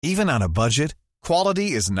Even on a budget,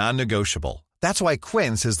 quality is non-negotiable. That's why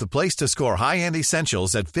Quince is the place to score high-end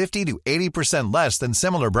essentials at 50 to 80% less than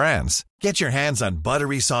similar brands. Get your hands on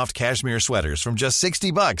buttery soft cashmere sweaters from just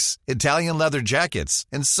 $60, Italian leather jackets,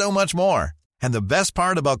 and so much more. And the best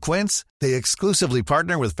part about Quince, they exclusively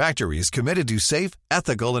partner with factories committed to safe,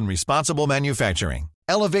 ethical, and responsible manufacturing.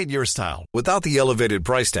 Elevate your style without the elevated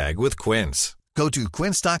price tag with Quince. Go to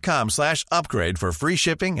quince.com/upgrade for free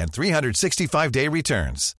shipping and 365-day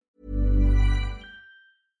returns.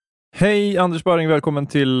 Hej, Anders Baring, välkommen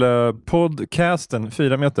till podcasten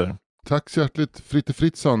 4 meter. Tack så hjärtligt, Fritte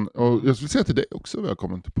Fritzson. Och jag skulle säga till dig också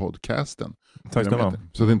välkommen till podcasten. Tack ska du ha.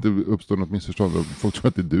 Så att det inte uppstår något missförstånd. Folk tror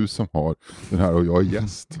att det är du som har den här och jag är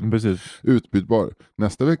gäst. Precis. Utbytbar.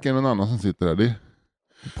 Nästa vecka är det någon annan som sitter här. Det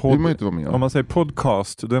vill man inte vara med om. Om man säger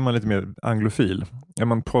podcast, då är man lite mer anglofil. Är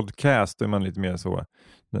man podcast, då är man lite mer så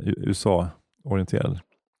USA-orienterad.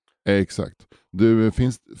 Exakt. Du,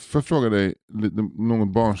 för att fråga dig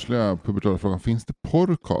någon barnsliga pubertala frågan. Finns det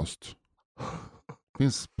podcast?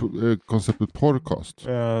 Finns konceptet podcast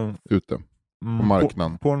ute på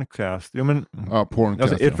marknaden? Porncast. Jo, men,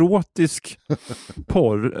 porncast. Alltså erotisk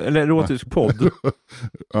porr, eller erotisk podd.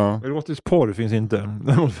 Ja. Erotisk porr finns inte.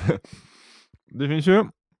 Det finns ju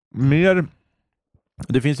mer.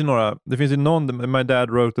 Det finns ju någon, My Dad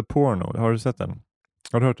Wrote a Porno. Har du sett den?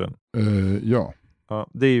 Har du hört den? Ja. Ja,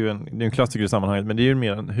 det är ju en klassiker i sammanhanget, men det är ju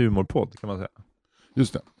mer en humorpodd kan man säga.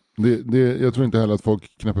 Just det. Jag tror inte heller att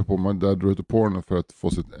folk knäpper på My Dad Wrote a Porno för att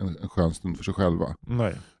få en skön stund för sig själva.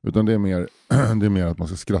 Nej. Utan det är mer att man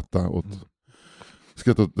ska skratta åt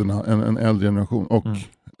en äldre generation och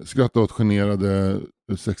skratta åt generade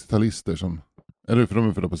 60-talister som, eller för de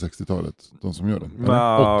är födda på 60-talet, de som gör det.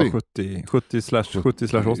 70/80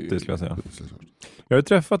 skulle jag säga. Jag har ju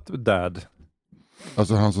träffat Dad.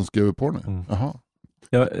 Alltså han som skrev porno? Jaha.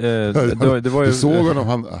 Ja, det var ju... Du såg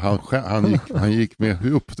honom, han gick med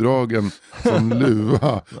uppdragen som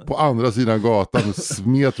luva på andra sidan gatan och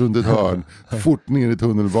smet runt ett hörn, fort ner i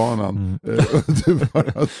tunnelbanan. Du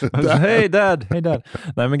bara, Hej dad!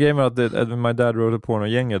 Nej, men grejen var att My Dad Wrote a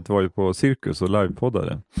Porno-gänget var ju på Cirkus och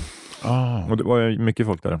livepoddade. Och det var ju mycket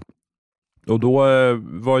folk där. Och då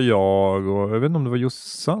var jag, och jag vet inte om det var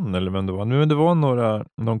Jossan eller vem det var. Men det var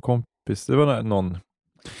någon kompis, det var någon...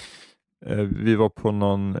 Vi var på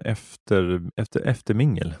någon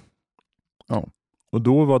eftermingel. Ja. Och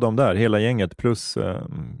då var de där, hela gänget, plus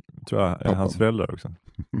tror jag hans föräldrar också.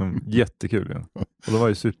 Jättekul. Ja. Och de var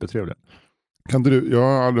ju supertrevliga. Jag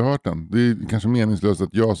har aldrig hört den. Det är kanske meningslöst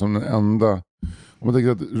att jag som den enda, om man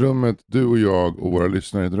tänker att rummet, du och jag och våra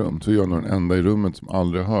lyssnare i ett rum, så är jag nog den enda i rummet som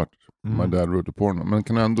aldrig har hört My Dad Wrote a Porno. Men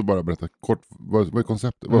kan jag ändå bara berätta kort, vad är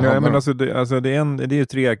konceptet? Det är ju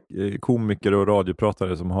 3 komiker och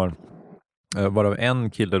radiopratare som har, varav en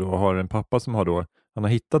kille då har en pappa som han har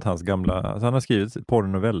hittat hans gamla, alltså han har skrivit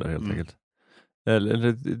porrnoveller helt enkelt.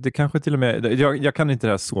 Eller det kanske till och med, jag kan inte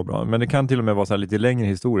det här så bra, men det kan till och med vara så här lite längre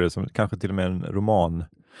historier som kanske till och med en roman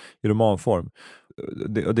i romanform.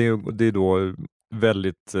 Det är då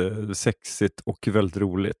väldigt sexigt och väldigt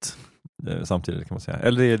roligt samtidigt kan man säga.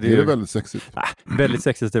 Eller det är väldigt sexigt. Väldigt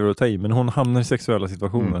sexigt är väl att ta i, men hon hamnar i sexuella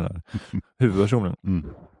situationer här. Huvudversionen.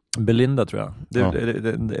 Belinda tror jag.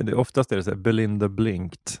 Det oftast är det så här, Belinda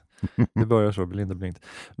Blinkt. Det börjar så, Belinda Blinkt.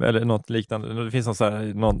 Eller något liknande. Det finns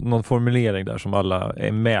någon formulering där som alla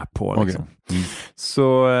är med på. Liksom. Okay.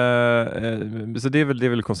 Så det är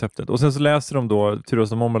väl konceptet. Och sen så läser de då, turas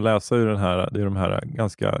de om att läsa ur de här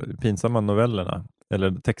ganska pinsamma novellerna,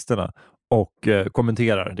 eller texterna, och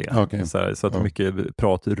kommenterar det. Okay. Så att det är mycket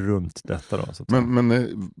prat runt detta då. Så men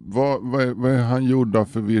vad är han gjord då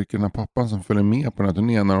för vilken den här pappan som följer med på den här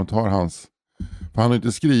turnén när de tar hans... För han har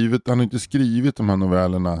inte skrivit de här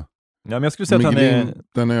novellerna. Ja, men jag skulle säga att han är...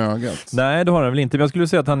 Den i ögat. Nej, det har han väl inte. Men jag skulle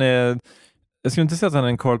säga att han är... Jag skulle inte säga att han är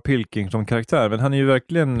en Carl Pilkington karaktär, men han är ju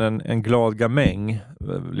verkligen en glad gamäng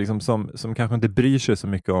liksom som kanske inte bryr sig så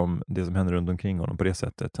mycket om det som händer runt omkring honom på det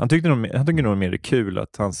sättet. Han tycker nog mer det är kul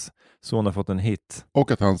att hans son har fått en hit.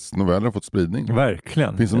 Och att hans noveller har fått spridning.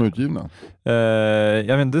 Verkligen. Finns de utgivna? Jag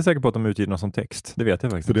är inte säker på att de är utgivna som text. Det vet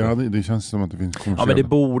jag faktiskt inte. För det känns som att det finns kommersiellt. Ja, men det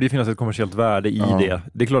borde finnas ett kommersiellt värde i det.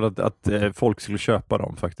 Det är klart att folk skulle köpa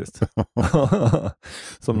dem faktiskt.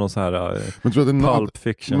 Som någon så här pulp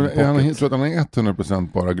fiction. Men jag tror att han är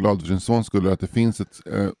 100% bara glad för sin son skulle, att det finns ett...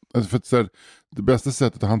 för att, så här, det bästa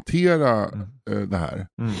sättet att hantera det här...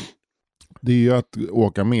 Det är ju att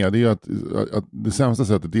åka med. Det är ju att det sämsta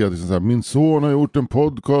sättet är att liksom så här, min son har gjort en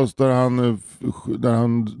podcast där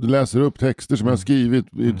han läser upp texter som jag har skrivit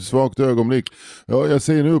i ett svagt ögonblick. Ja, jag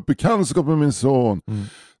säger nu upp bekantskap med min son.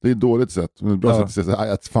 Det är ett dåligt sätt. Men det är ett bra sätt att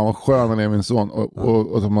säga att fan vad skön han är min son.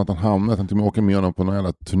 Och som att han hamnar, att han till och med åker med honom på någon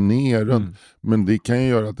jävla turné runt. Men det kan ju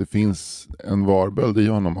göra att det finns en varböld i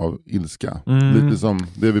honom av ilska. Lite som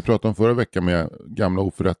det vi pratade om förra veckan med gamla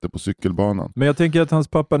oförrätter på cykelbanan. Men jag tänker att hans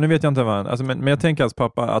pappa, nu vet jag inte vad han, alltså, men jag tänker att hans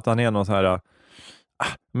pappa, att han är någon så här...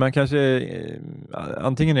 Man kanske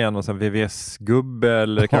antingen är han någon sån här VVS-gubbe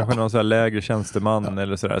eller kanske någon sån här lägre tjänsteman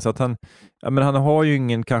eller sådär. Så att han har ju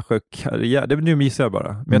ingen kanske karriär, det nu missar jag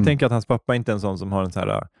bara. Men jag tänker att hans pappa inte är en sån som har en så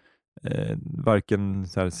här varken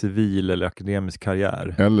så här civil eller akademisk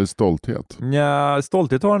karriär. Eller stolthet. Ja,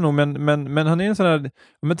 stolthet har han nog, men han är en sån här,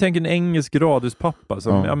 om jag tänker en engelsk radhuspappa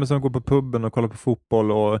som, som går på puben och kollar på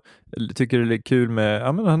fotboll och tycker det är kul med,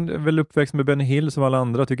 han är väl uppväxt med Benny Hill som alla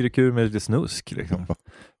andra, tycker det är kul med lite snusk liksom.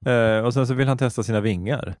 Och sen så vill han testa sina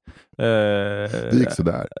vingar. Det gick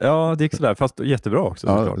sådär. Ja, det gick sådär, fast jättebra också.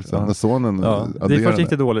 Ja, sonen det först gick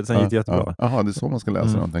det dåligt, sen gick det jättebra. Jaha, det är så man ska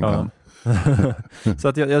läsa den, tänkte han. Så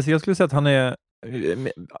att jag skulle säga att han är,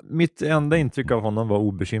 mitt enda intryck av honom var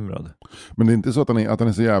obekymrad. Men det är inte så att han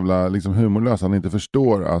är så jävla liksom humorlös, han inte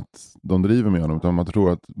förstår att de driver med honom, utan man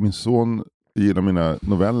tror att min son gillar mina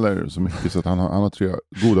noveller så mycket så att han har 3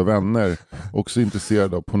 goda vänner, också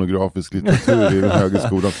intresserad av pornografisk litteratur i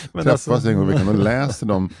högskolan, träffas en gång i veckan och läser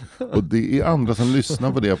dem, och det är andra som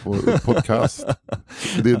lyssnar på det på podcast.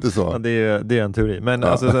 Det är inte så. Ja, det är en teori. Men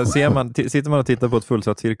alltså, sitter man och tittar på ett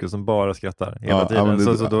fullsatt cirkus som bara skrattar hela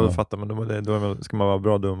tiden, då fattar man, då ska man vara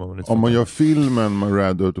bra dum om man gör filmen med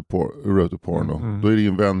Rad Road to Porno, då är det ju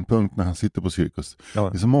en vändpunkt när han sitter på cirkus. Det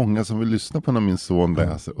är så många som vill lyssna på när min son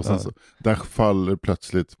läser, och sen så där faller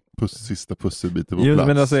plötsligt sista pusselbiten på plats.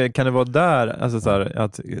 Men alltså, kan det vara där, alltså, så här,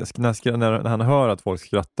 att när han hör att folk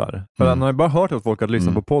skrattar, för han har ju bara hört att folk har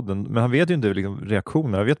lyssnat på podden, men han vet ju inte liksom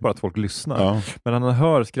reaktioner, han vet bara att folk lyssnar. Men när han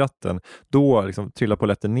hör skratten, då liksom trillar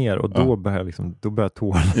polletten ner, och då börjar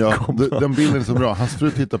tårarna komma. Den bilden är så bra. Hans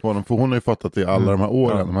fru tittar på honom, för hon har ju fattat det i alla de här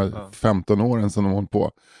åren, de här 15 åren som de har hållit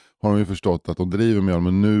på, har de ju förstått att de driver med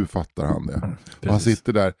honom, men nu fattar han det. Och han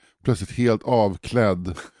sitter där plötsligt helt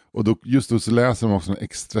avklädd. Och då, just då så läser de också en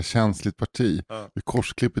extra känsligt parti. Vi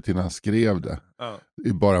korsklippet till när han skrev det.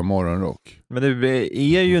 I bara morgonrock. Men det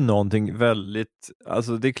är ju någonting väldigt...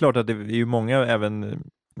 Alltså det är klart att det är ju många även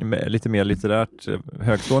lite mer litterärt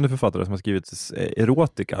högstående författare som har skrivit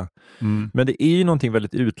erotika. Men det är ju någonting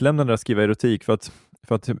väldigt utlämnande att skriva erotik. För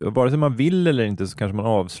att vare sig man vill eller inte så kanske man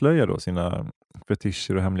avslöjar då sina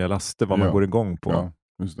fetischer och hemliga laster. Vad man går igång på. Ja,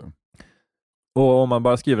 just det. Och om man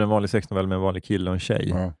bara skriver en vanlig sexnovell med en vanlig kille och en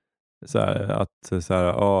tjej.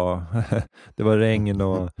 Det var regn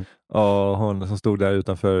och hon som stod där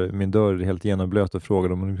utanför min dörr helt genomblöt och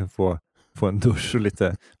frågade om hon kunde få en dusch och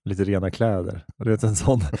lite rena kläder. Och det är en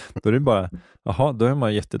sån, då är det bara, då är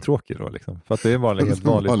man jättetråkig då liksom. För att det är vanlig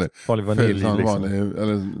vanilj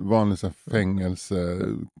liksom. Vanlig så fängelse.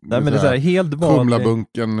 Nej, men det är så här helt vanlig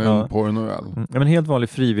Kumlabunken på en novell. Men helt vanlig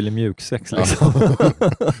frivillig mjuksex liksom.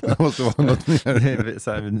 Det måste vara något mer.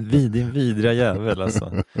 Så här, din vidriga jävel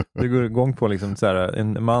alltså. Det går igång på liksom så här,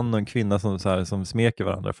 en man och en kvinna som smeker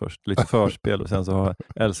varandra först, lite förspel, och sen så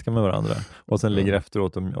älskar med varandra och sen ligger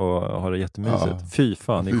efteråt och har det jättemysigt. Fy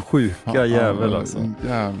fan, det är sjuka jävel alltså.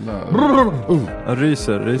 Jävlar.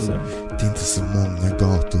 Ryser. Det är inte så många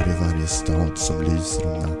gator i varje stad som lyser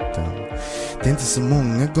om natten. Det är inte så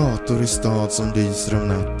många gator i stad som lyser om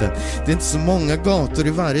natten. Det är inte så många gator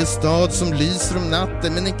i varje stad som lyser om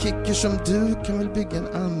natten. Men en kicker som du kan väl bygga en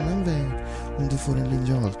annan väg om du får en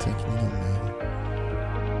linjalteckning av mig.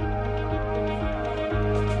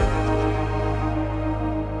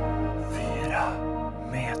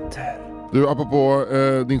 Du, apropå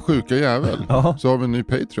din sjuka jävel, så har vi en ny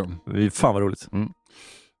Patreon. Fan vad roligt.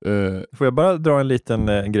 Får jag bara dra en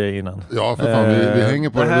liten grej innan? Ja, för fan, vi hänger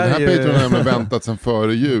på det. Den här Patreon har väntat sedan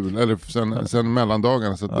före jul, eller sen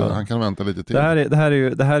mellandagarna, så att han kan vänta lite till. Det här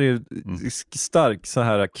är ju stark så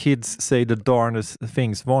här kids say the darnest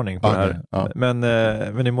things-varning på det här. Ja.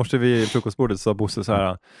 Men i morse vid frukostbordet sa Bosse så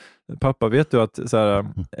här: pappa, vet du att så här,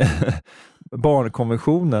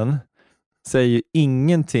 barnkonventionen säger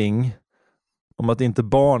ingenting om att inte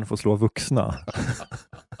barn får slå vuxna.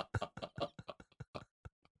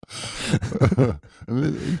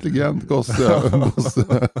 En intelligent gosse.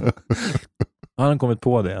 Han har kommit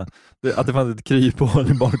på det. Att det fanns ett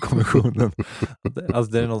kryphål i barnkonventionen.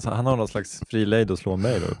 Alltså han har någon slags frilejd att slå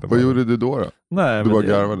mig då. Vad gjorde du då? Nej, du bara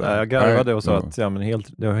garvade? Jag garvade och sa att jag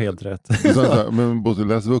har helt rätt. Men Bosse,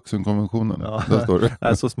 läs vuxenkonventionen. Ja. Där står det.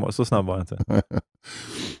 Nej, så snabb var jag inte.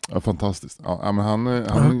 Ja, fantastiskt. Ja, men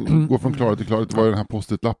han går från klarhet till klarhet. Det var den här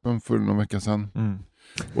post-it-lappen för någon vecka sedan.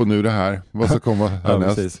 Och nu det här. Vad ska komma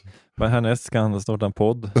härnäst? Men härnäst ska han starta en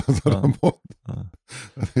podd.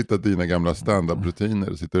 Jag hittar dina gamla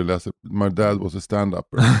stand-up-rutiner. Sitter och läser My Dad Was a Stand-Up.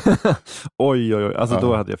 oj. Alltså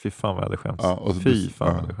då hade jag, fy fan vad jag hade skämts. Fy fan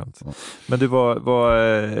vad jag hade skämts. Men du var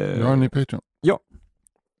jag har en ny Patreon. Ja.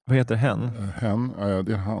 Vad heter hen? Hen? Ja,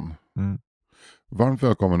 det är han. Varmt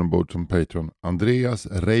välkommen ombord som Patreon. Andreas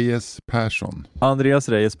Reyes Persson. Andreas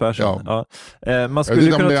Reyes Persson. Ja. Man skulle jag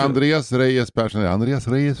vet inte om det är Andreas Reyes Persson. Andreas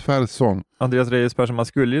Reyes Persson. Andreas Reyes Persson.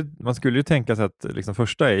 Man skulle ju tänka sig att liksom,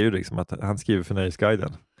 första är ju liksom att han skriver för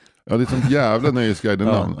Nöjesguiden. Ja, det är sånt jävla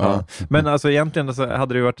Nöjesguiden-namn. Ja. Men alltså egentligen så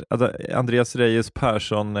hade det ju varit alltså, Andreas Reyes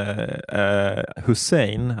Persson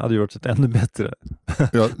Hussein hade ju varit ett ännu bättre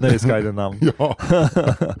Nöjesguiden-namn. Ja.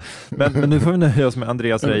 men nu får vi nöja oss med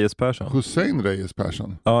Andreas Reyes Persson. Hussein Reyes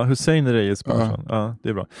Persson. Ja, Hussein Reyes Persson. Ja, det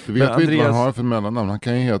är bra. Du vet inte vad han har för mellannamn. Han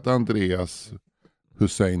kan ju heta Andreas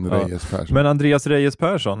Hussein Reyes Persson. Men Andreas Reyes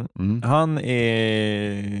Persson, han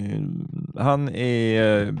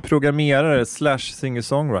är programmerare /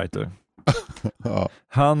 singer-songwriter. Ja.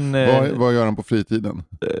 Han, vad gör han på fritiden?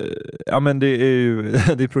 Ja, men det är ju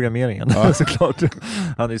det är programmeringen såklart.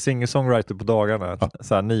 Han är singer-songwriter på dagarna.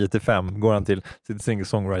 Så här 9-5 går han till sitt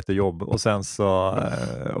singer-songwriter-jobb och sen så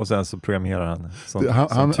programmerar han.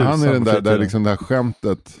 Han är den där liksom det här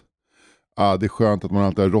skämtet. Det är skönt att man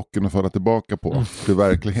alltid har rocken att falla tillbaka på till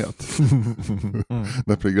verklighet.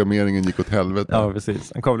 När programmeringen gick åt helvete. Ja,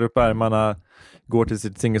 precis. Han kavlar upp ärmarna, går till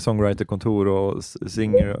sitt singer-songwriter-kontor och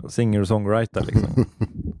singer-songwriter liksom.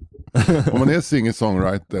 Om man är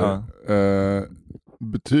singer-songwriter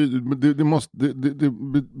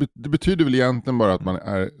det betyder väl egentligen bara att man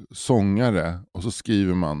är sångare och så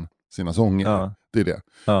skriver man sina sånger. Ja. Det är det.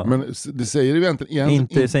 Ja. Men det säger ju egentligen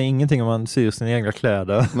det säger ingenting om man syr sina egna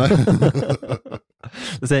kläder. Nej.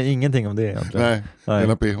 Det säger ingenting om det egentligen. Nej.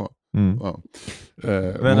 Lena PH. Ja.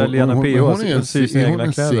 Men Lena PH hon är en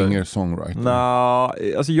singer-songwriter.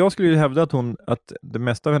 Alltså jag skulle ju hävda att det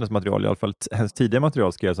mesta av hennes material, i alla fall hennes tidiga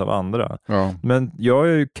material, skrevs av andra. Ja. Men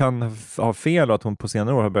jag kan ha fel att hon på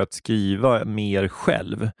senare år har börjat skriva mer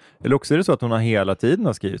själv. Eller också är det så att hon har hela tiden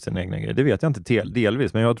har skrivit sina egna grejer. Det vet jag inte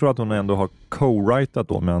delvis, men jag tror att hon ändå har co-writat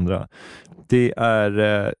då med andra. Det här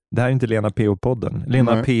är inte Lena PH-podden.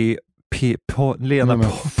 Lena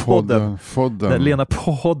Podden.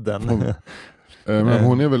 Men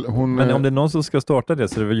hon är väl men om det är någon som ska starta det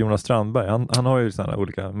så är det väl Jonas Strandberg. Han har ju sådana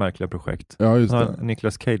olika märkliga projekt. Ja, just det.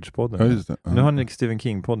 Niklas Cage-podden. Ja, just det. Nu har han Stephen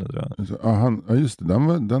King-podden, tror jag. Ja, just det.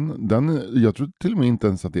 Den, jag tror till och med inte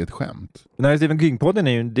ens att det är ett skämt. Nej, Stephen King-podden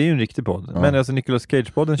är ju en riktig podd. Ja. Men alltså Niklas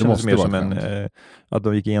Cage-podden känns mer som att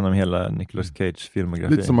de gick igenom hela Niklas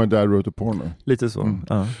Cage-filmografi. Lite som My Dad Wrote a Porno. Lite så,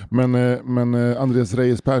 ja. Men Andreas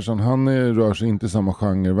Reyes Persson, han rör sig inte i samma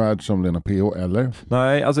genrevärld som Lena PH, eller?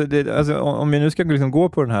 Nej, alltså om vi nu ska liksom gå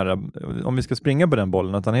på den här, om vi ska springa på den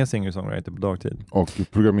bollen, att han är singer-songwriter på dagtid. Och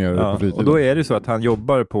programmerare på fritid. Och då är det så att han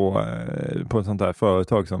jobbar på ett sånt här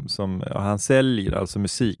företag som han säljer alltså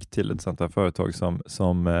musik till ett sånt här företag som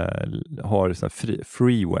har så här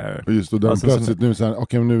freeware. Just och alltså plötsligt nu så här,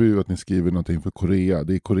 okej, nu vill vi att ni skriver någonting för Korea.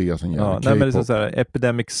 Det är Korea som gör K-pop. Nej, men det är så här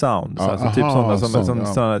Epidemic Sound, alltså typ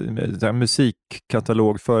sådana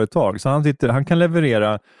musikkatalogföretag. Så han kan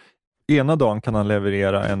leverera. Ena dagen kan han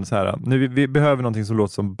leverera en så här, nu vi behöver någonting som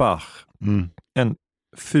låter som Bach. En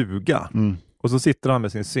fuga. Och så sitter han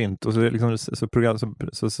med sin synt och så liksom,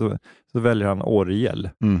 så väljer han orgel.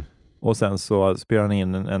 Och sen så spelar han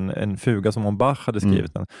in en fuga som om Bach hade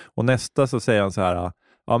skrivit den. Och nästa så säger han så här,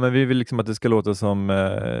 ja men vi vill liksom att det ska låta som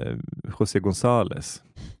José González.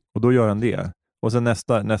 Och då gör han det. Och sen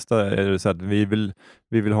nästa är det så att vi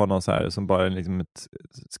vill ha någon så här som bara liksom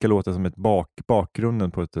ska låta som ett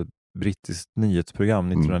bakgrunden på ett brittiskt nyhetsprogram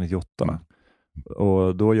 1998.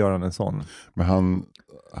 Och då gör han en sån. Men han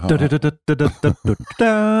lite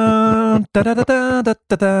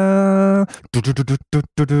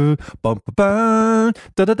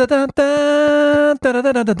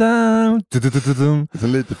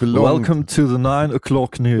för långt. Welcome to the 9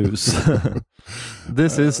 o'clock news.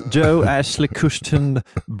 This is Joe Ashley Cushton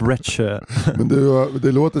Bretcher. Men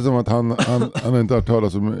det låter som att han inte har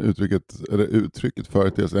talat om uttrycket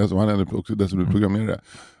företeelse, som han ändå också dessutom programmerare.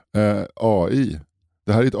 AI.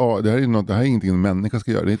 Det här är ingenting en människa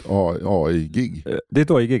ska göra. Det är ett AI-gig. Det är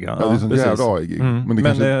ett AI-gig, ja. Det är ett jävla AI-gig.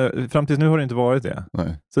 Men fram tills nu har det inte varit det.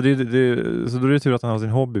 Nej. Så då är det tur att han har sin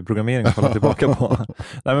hobby, programmering, att falla tillbaka på.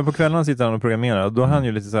 Nej, men på kvällen sitter han och programmerar. Då är han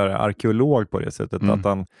ju lite så här arkeolog på det sättet. Att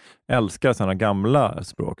han älskar sådana gamla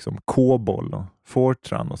språk som COBOL och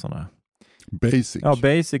Fortran och sådana. Basic. Ja,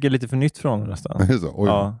 Basic är lite för nytt för honom nästan. Det är så? Oj.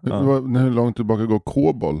 Ja. Hur långt tillbaka går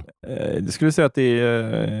Kobol? Det skulle säga att det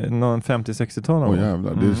är någon 50-60-tal. Åh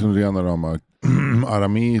jävlar, det är som rena rama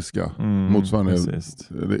arameiska, motsvarande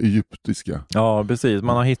eller egyptiska. Ja, precis.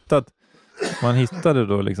 Man hittade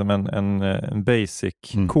då liksom en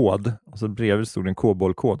basic-kod och så bredvid stod en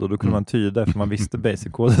Kobol-kod och då kunde man tyda, för man visste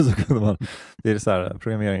basic-koden så kunde man, det är så här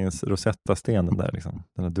programmeringens Rosetta-stenen där liksom,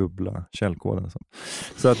 den här dubbla källkoden.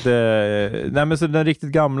 Så att, nej men så den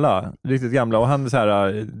riktigt gamla och han så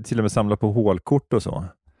här, till och med samlar på hålkort och så.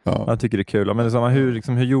 Ja. Jag tycker det är kul.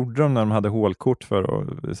 Men hur gjorde de när de hade hålkort för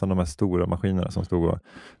som de här stora maskinerna som stod och,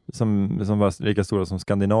 som var lika stora som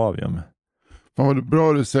Skandinavium? Fan vad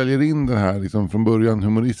bra du säljer in den här liksom, från början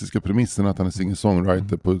humoristiska premissen att han är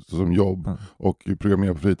singer-songwriter som jobb och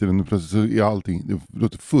programmerar på fritiden. Nu plötsligt så är allting, det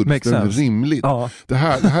låter fullständigt rimligt. Ja. Det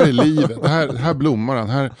här är livet. Här blommar han.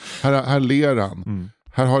 Här ler han.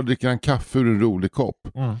 Här dricker han kaffe ur en rolig kopp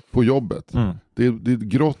på jobbet. Det är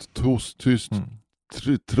grått, tyst,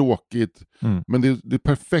 tråkigt. Men det är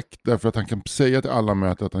perfekt därför att han kan säga till alla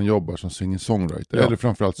möten att han jobbar som singer-songwriter. Eller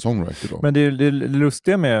framförallt songwriter då. Men det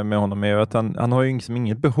lustiga med honom är att han har ju liksom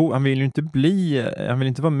inget behov. Han vill ju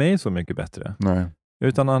inte vara med så mycket bättre. Nej.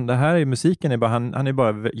 Utan det här är musiken, han är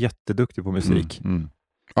bara jätteduktig på musik.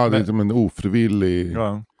 Ja, det är som en ofrivillig...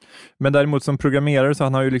 Ja. Men däremot som programmerare så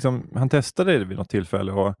han testade det vid något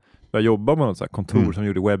tillfälle och började jobba på något så här kontor som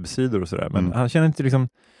gjorde webbsidor och sådär. Men han känner inte liksom...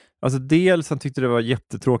 Alltså dels han tyckte det var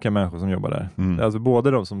jättetråkiga människor som jobbade där. Alltså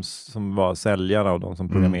både de som var säljarna och de som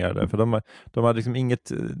programmerade. För de hade liksom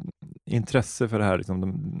inget intresse för det här.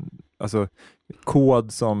 Liksom alltså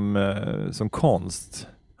kod som konst.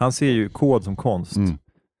 Han ser ju kod som konst.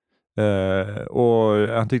 Och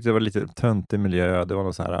han tyckte det var lite töntig miljö. Det var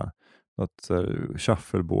något så här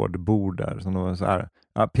shuffleboard-bord där. Som de var så här,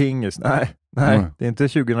 pingis, nej, det är inte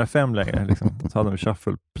 2005 längre. Liksom. Så hade de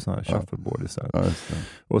shuffleboard istället. Ja,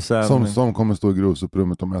 och sen, som kommer stå i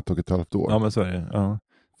grusuprummet om 1,5 år. Ja, men så är det. Ja.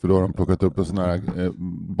 För då har de plockat upp en sån här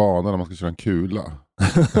bana där man ska köra en kula.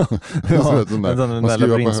 En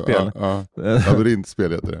labyrintspel.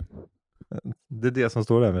 Labyrintspel heter det. Det är det som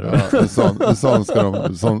står där med det.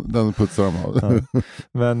 Ja, den putsar de av. Ja.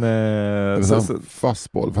 Men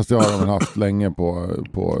fastboll, fast det har de haft länge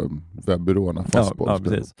på webbyråerna. Fastboll. Ja,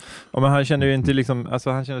 precis. Ja, men han kände ju inte liksom, alltså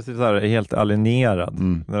han kände sig så här helt alienerad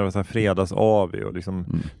när det var så här fredags AV och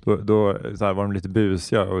liksom då så här var de lite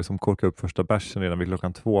busiga och liksom korkade upp första bärsen redan vid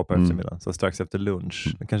 2:00 på eftermiddagen, så strax efter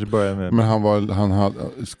lunch. Det kanske började med.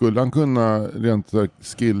 Men skulle han kunna rent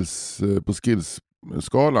på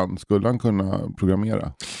skillsskalan skulle han kunna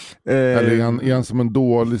programmera? Eller är han som en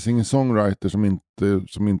dålig singer-songwriter som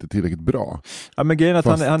inte är tillräckligt bra? Ja, men grejen är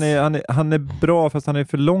att han är bra fast han är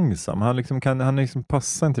för långsam. Han liksom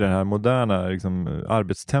passar inte den här moderna liksom,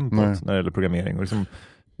 arbetstempot när det gäller programmering. Och liksom,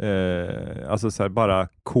 alltså så här, bara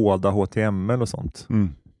koda HTML och sånt.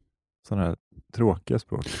 Sådana här tråkiga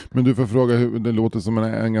språk. Men du får fråga, det låter som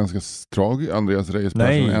en ganska tragisk Andreas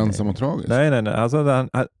Reisberg som är ensam och tragisk. Nej. Alltså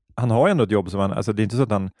han har ändå ett jobb som alltså det är inte så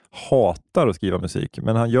att han hatar att skriva musik,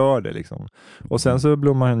 men han gör det liksom. Och sen så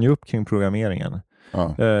blommar han ju upp kring programmeringen.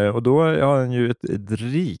 Ja. Och då har han ju ett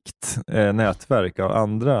rikt nätverk av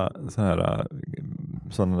andra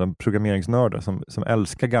sådana programmeringsnördar som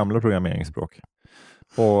älskar gamla programmeringsspråk.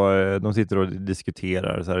 Och de sitter och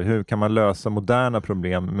diskuterar så här, hur kan man lösa moderna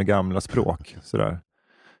problem med gamla språk? Så där.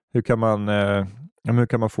 Hur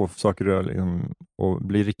kan man få saker liksom, att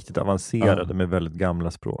bli riktigt avancerade med väldigt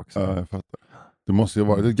gamla språk? Så. Ja, jag fattar. Det måste ju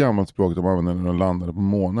ha varit ett gammalt språk de använde när de landade på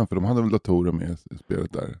månen, för de hade väl datorer med i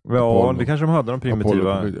spelet där. Ja, Apollo. Det kanske de hade, de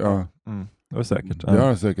primitiva. Ja. Det var säkert. Det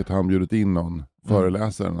har säkert han bjudit in någon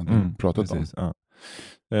föreläsare att pratat om. Ja.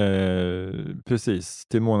 Precis,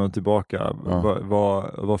 till månaden tillbaka.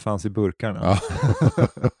 Vad fanns i burkarna? Ja.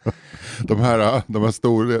 de här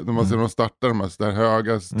stora, de startar de här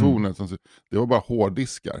höga tornet, det var bara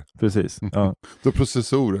hårddiskar. Precis. Ja. Så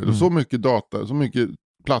processorer, så mycket data, så mycket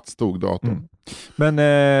plats tog datorn. Men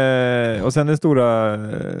och sen det stora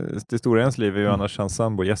i ens liv är ju annars hans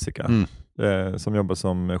sambo Jessica som jobbar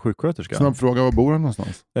som sjuksköterska. Snabb fråga, var bor han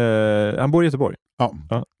någonstans? Han bor i Göteborg. Ja.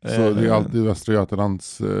 Så det är alltid Västra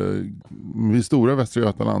Götalands vi är stora Västra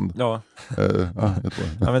Götaland. Ja. Göteborg.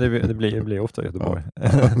 Ja, men det blir ofta Göteborg.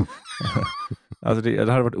 Alltså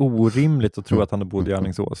det hade varit orimligt att tro att han bodde i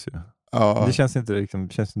Alingsås ju. Ja. Det känns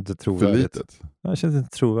inte trovärdigt. För litet. Ja, det känns inte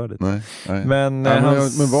trovärdigt. Nej. Men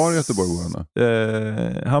var i Göteborg bor han?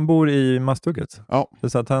 Han bor i Masthugget. Ja.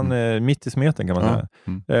 Så att han är mitt i smeten kan man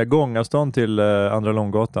säga. Gångavstånd till andra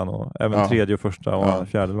Långgatan och även tredje och första och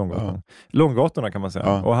fjärde Långgatan. Ja. Långgatorna kan man säga.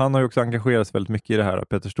 Ja. Och han har ju också engagerat sig väldigt mycket i det här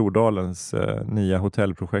Peter Stordalens nya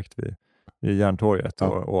hotellprojekt vid i Järntorget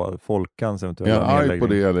och Folkans eventuellt. Är han arg på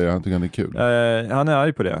det eller han tycker han är kul? Han är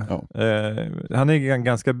arg på det. Ja. Han är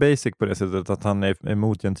ganska basic på det sättet att han är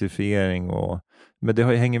emot gentrifiering men det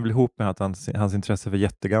hänger väl ihop med att hans intresse för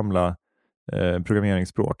jättegamla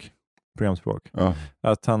programmeringsspråk. Ja.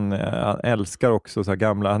 Att han älskar också så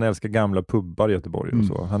här han älskar gamla pubbar i Göteborg och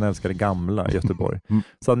så. Han älskar det gamla i Göteborg.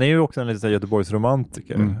 Så han är ju också en liten Göteborgs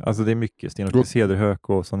romantiker. Alltså det är mycket Sten-Åke Cederhök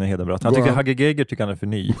och Sonja Hedenbratt. Han tycker Hagge Geigert tycker han är för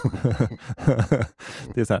ny.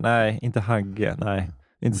 Det är så här, nej, inte Hagge, nej.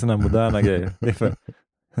 Inte sådana moderna grejer. Det är för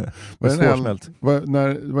svårsmält.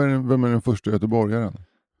 Vem är den första göteborgaren?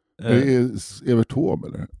 Är det Evert Taube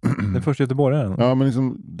eller? Den första göteborgaren? Ja, men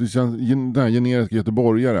liksom, det känns, den här generiska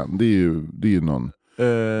göteborgaren, det är ju någon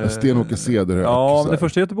Sten-Åke Cederhök. Ja, den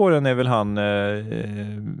första göteborgaren är väl han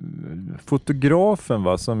fotografen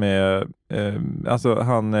va, som är alltså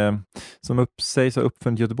han som sägs ha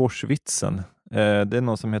uppfunnit Göteborgsvitsen. Det är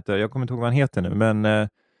någon som heter, jag kommer inte ihåg vad han heter nu, men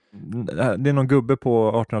det är någon gubbe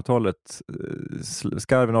på 1800-talet,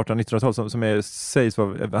 skarven 1800-1900-talet som sägs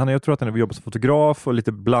vara, jag tror att han jobbar som fotograf och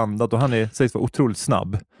lite blandat, och han sägs vara otroligt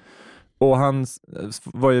snabb. Och han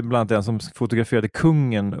var ju bland annat den som fotograferade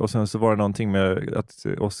kungen, och sen så var det någonting med att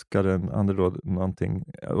Oscar den andra då någonting,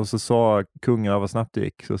 och så sa kungen vad snabbt det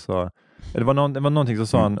gick, så sa det var någonting, så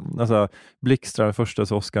sa han alltså, Blixtra den första,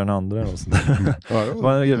 så Oscar den andra och sånt. Det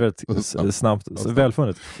var väldigt snabbt,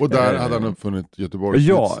 välfunnet. Och där hade han uppfunnit Göteborgs.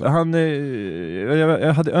 Ja, jag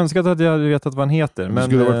hade önskat att jag hade vetat vad han heter. Du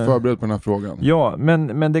skulle ha varit förberedd på den här frågan. Ja,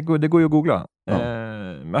 men det går ju att googla. Ja.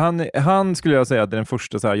 Han skulle jag säga att det är den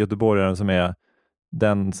första så här göteborgaren som är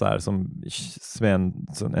den så här, som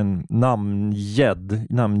är en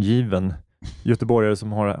namngiven göteborgare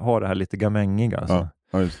som har det här lite gamängiga. Alltså.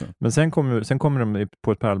 Ja, just det. Men sen kommer de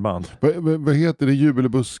på ett pärlband. Vad heter det?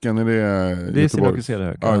 Jubelbusken? Är det är Sten-Åke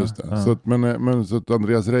Cederhök. Ja, just det. Ja. Så att, men så att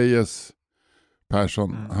Andreas Reyes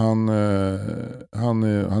Persson, han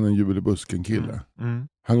är en Jubelbusken-kille.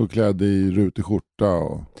 Han går klädd i rutig skjorta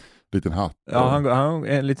och liten hatt. Ja, han har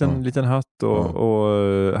en liten hatt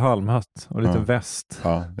och halmhatt och liten väst.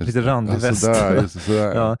 Ja, lite randig väst.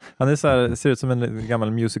 Sådär. Ja, han är så här, ser ut som en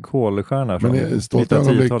gammal music hall-stjärna från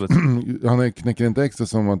 1910-talet. Han knäcker inte extra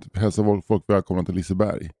som att hälsa folk välkomna till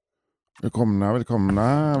Liseberg. Välkomna.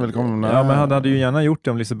 Ja, men han hade ju gärna gjort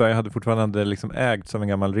det om Liseberg hade fortfarande liksom ägts av en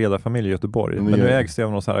gammal redarfamilj i Göteborg. Men nu ägs det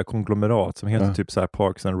av någon så här konglomerat som heter typ så här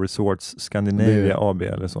Parks and Resorts Scandinavia AB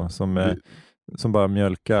eller så, som bara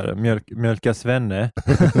mjölkar Svenne.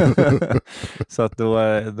 så att då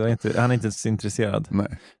är han inte så intresserad.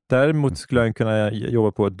 Nej. Däremot skulle han kunna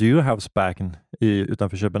jobba på Dyrhavsbacken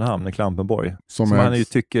utanför Köpenhamn i Klampenborg. Som han ju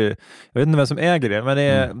tycker, jag vet inte vem som äger det, men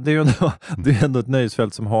det är ändå ett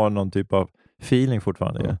nöjesfält som har någon typ av feeling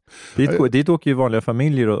fortfarande. Ja. Dit åker ju vanliga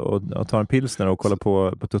familjer och tar en pilsner och kollar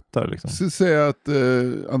på tuttar. Liksom. Jag skulle säga att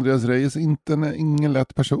Andreas Reyes inte är ingen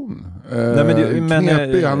lätt person.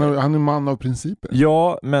 Knepig, han är man av principer.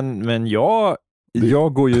 Ja, men jag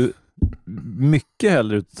går ju mycket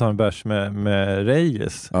hellre ut och tar en bärs med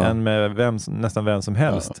Reyes än med nästan vem som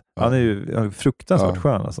helst. Ja. Han är ju fruktansvärt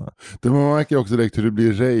skön alltså. Man märker också direkt hur det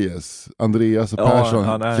blir Reyes. Andreas och Persson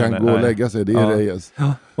kan gå och lägga sig. Det är Reyes.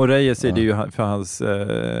 Ja. Och Reyes är det ju för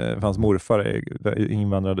hans morfar är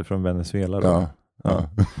invandrade från Venezuela. Då. Ja.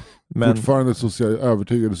 Men fortfarande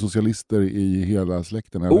övertygade socialister i hela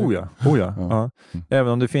släkten, eller? Oh ja.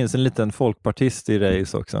 Även om det finns en liten folkpartist i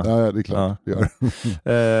Reyes också. Ja, det är klart. Det gör.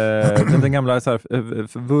 Den gamla så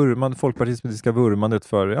här, folkpartistiska vurmandet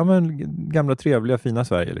för gamla trevliga fina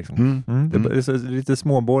Sverige liksom. Det är lite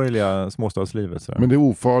småborgerliga småstadslivet så där. Men det är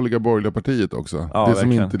ofarliga borgerliga partiet också. Ja, det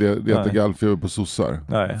verkligen. som inte det heter gallfeber på sossar.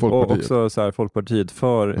 Nej. Och också så här, Folkpartiet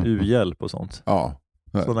för u-hjälp och sånt. Ja.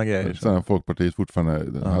 Sådana grejer. Sen Folkpartiet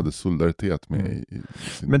fortfarande hade solidaritet med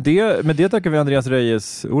Men det tackar vi Andreas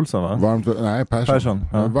Reyes Olsson, va? Persson.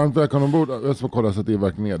 Ja. Varmt välkommen ombord. Jag ska kolla så att det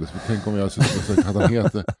verkligen är det. Så tänk om jag syns att han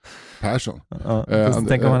heter Persson.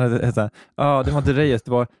 Tänk om han hette det var inte Reyes,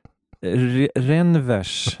 det var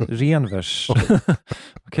Renvers.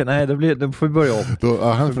 Okej, nej, då får vi börja om.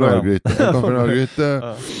 Han får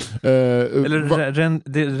Örgryte.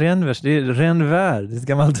 Eller Renvers, det är Renvär. Det är ett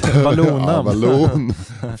gammalt vallonnamn. Vallon.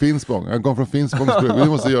 Finspång. Han kom från Finspång. Vi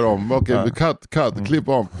måste göra om. Okej, cut, klipp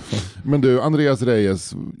om. Men du, Andreas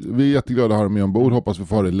Reyes, vi är jätteglada att ha dig med ombord. Hoppas vi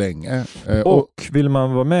får ha det länge. Och vill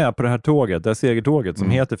man vara med på det här tåget, det här segertåget som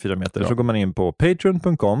heter 4 meter, så går man in på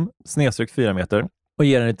patreon.com/4 meter. Och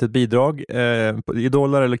ger en litet bidrag i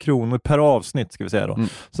dollar eller kronor per avsnitt, ska vi säga då.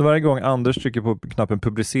 Så varje gång Anders trycker på knappen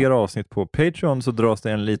publicera avsnitt på Patreon, så dras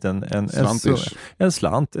det en liten en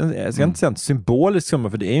slant. Jag ska inte säga en symbolisk summa,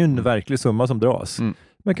 för det är ju en verklig summa som dras.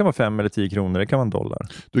 Men det kan vara 5 eller 10 kronor, det kan vara $1.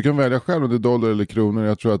 Du kan välja själv om det är dollar eller kronor.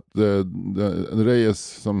 Jag tror att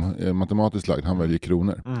Reyes som är matematiskt lagd, han väljer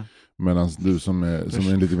kronor. Medan du som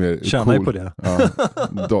är lite mer tjänar cool, på det. Ja,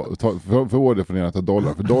 för vår del får ni ta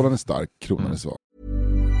dollar. För dollarn är stark, kronan är svag.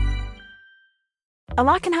 A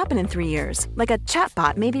lot can happen in 3 years, like a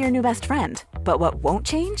chatbot may be your new best friend. But what won't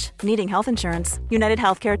change? Needing health insurance. United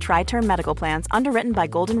Healthcare Tri-Term Medical Plans, underwritten by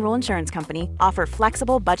Golden Rule Insurance Company, offer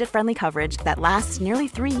flexible, budget-friendly coverage that lasts nearly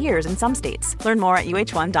 3 years in some states. Learn more at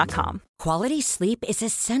uh1.com. Quality sleep is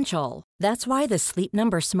essential. That's why the Sleep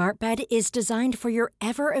Number Smart Bed is designed for your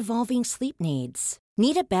ever-evolving sleep needs.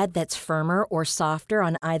 Need a bed that's firmer or softer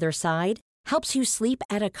on either side? Helps you sleep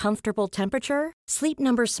at a comfortable temperature? Sleep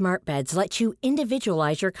Number Smart Beds let you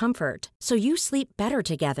individualize your comfort, so you sleep better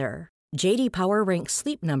together. JD Power ranks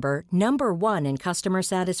Sleep Number #1 in customer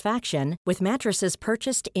satisfaction with mattresses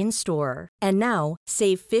purchased in-store. And now,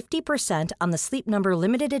 save 50% on the Sleep Number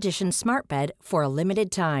Limited Edition Smart Bed for a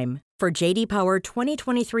limited time. For JD Power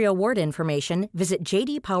 2023 award information, visit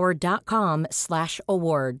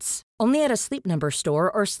jdpower.com/awards. Only at a Sleep Number store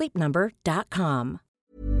or sleepnumber.com.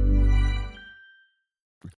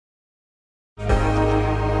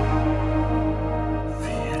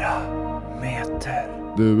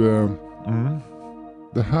 Du,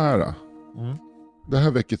 det här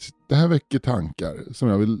väcker tankar som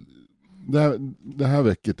jag vill det här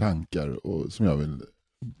väcker tankar och som jag vill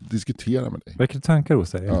diskutera med dig. Väcker tankar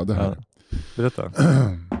hos dig? Ja, det här. Berätta.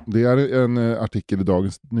 Det är en artikel i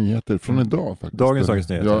Dagens Nyheter från idag faktiskt. Dagens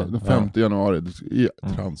Nyheter? Ja, den 5 januari i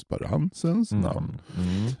Transparensens namn.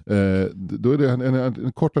 Då är det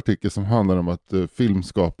en kort artikel som handlar om att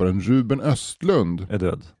filmskaparen Ruben Östlund är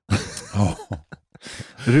död. Ja.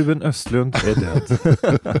 Ruben Östlund är död.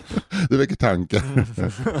 Det väcker tankar.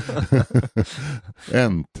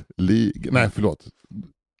 Nej, förlåt.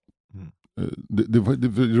 Det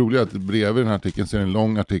roliga är att bredvid den här artikeln så är en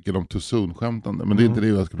lång artikel om Too-Soon-skämtande. Men det är inte det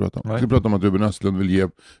jag ska prata om. Jag ska prata om att Ruben Östlund vill ge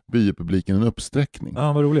biopubliken en uppsträckning.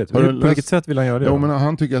 Ja, vad roligt. På vilket sätt vill han göra det? Ja, men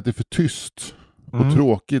han tycker att det är för tyst och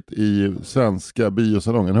tråkigt i svenska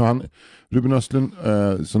biosalonger. Ruben Östlund,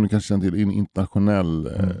 som du kanske känner till, är en internationell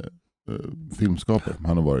filmskapare.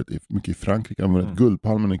 Han har varit mycket i Frankrike. Han har varit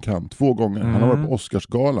Guldpalmen i Cannes 2 gånger. Han har varit på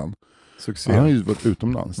Oscarsgalan. Succé. Han har ju varit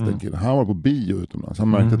utomlands, han var på bio utomlands. Han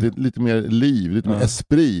märkte att det är lite mer liv, lite mer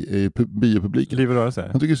esprit i biopubliken. Liv och rörelse.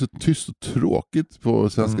 Han tycker det är så tyst och tråkigt på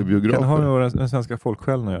svenska biografer. Kan det ha med den svenska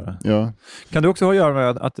folksjälen att göra? Ja. Kan det också ha att göra med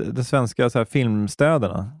att de svenska så här,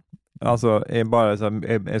 filmstäderna alltså är bara så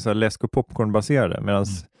här läsk- och popcornbaserade, medan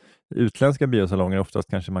utländska biosalonger oftast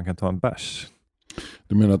kanske man kan ta en bärs.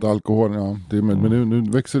 Du menar att alkohol, ja, men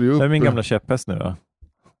nu växer det ju upp. Det är min gamla käpphäst nu då.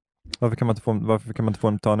 Varför kan man inte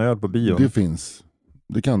få ta en öl på bio? Det finns.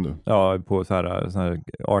 Det kan du. Ja, på så här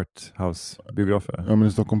arthouse-biografer. Ja, men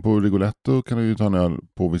i Stockholm på Rigoletto kan du ju ta en öl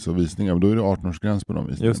på vissa visningar. Men då är det 18-årsgräns på de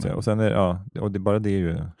visningarna. Just det, och sen och det bara det är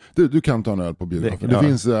ju... Du kan ta en öl på biografer. Det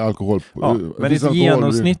finns alkohol på... Ja, men det är ett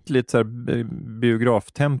genomsnittligt så här,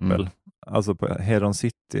 biograftempel. Alltså på Heron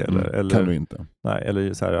City eller kan du inte. Nej,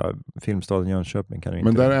 eller så här, Filmstaden Jönköping kan du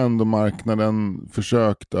inte. Men där är ändå marknaden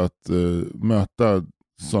försökt att möta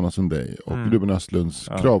sådana som dig och Ruben Östlunds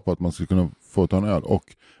krav på att man ska kunna få ta en öl, och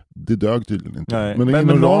det dög tydligen inte. Nej. Men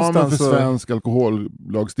inom ramen för så... svensk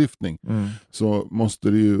alkohollagstiftning så måste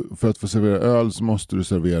du ju, för att få servera öl så måste du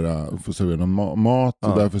få servera mat,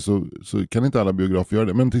 och därför så kan inte alla biografer göra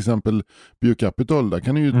det. Men till exempel Biocapital, där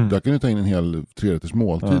kan du ta in en hel 3-rätters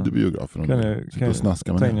måltid i biografen. Kan du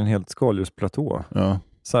ta in en helt skaldjursplatå. Ja.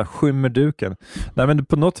 Så här, skymmer duken. Nej, men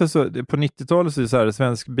på något sätt så, på 90-talet så är det så här,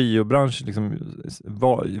 svensk biobransch liksom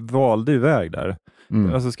valde ju väg där.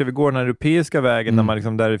 Alltså ska vi gå den här europeiska vägen där man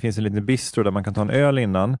liksom, där det finns en liten bistro där man kan ta en öl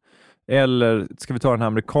innan, eller ska vi ta den här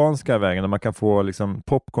amerikanska vägen där man kan få liksom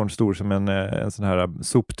popcorn stor som en sån här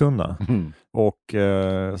soptunna och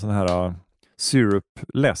sån här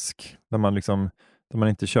syrupläsk där man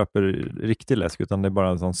inte köper riktig läsk utan det är bara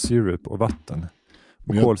en sån syrup och vatten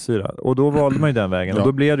och kolsyra. Och då valde man ju den vägen. Och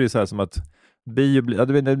då blev det ju så här som att det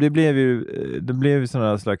blev ju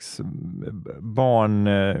sådana slags barn...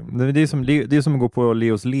 Det är som att gå på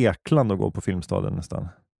Leos Lekland och gå på Filmstaden nästan.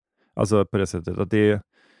 Alltså på det sättet att det är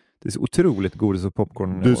så otroligt godis och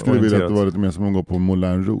popcorn. Du skulle vilja att det var lite mer som att gå på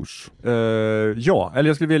Moulin Rouge? Ja, eller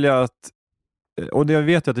jag skulle vilja att... Och jag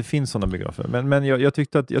vet att det finns sådana biografer. Men jag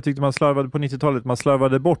tyckte man slarvade på 90-talet. Man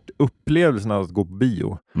slarvade bort upplevelsen av att gå på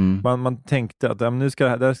bio. Man tänkte att det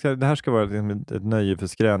här ska vara ett nöje för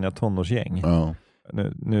skräniga tonårsgäng. Ja.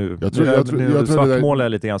 Nu svartmålar jag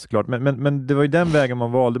lite grann såklart. Men det var ju den vägen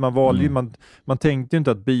man valde. Man tänkte ju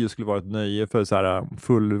inte att bio skulle vara ett nöje för så här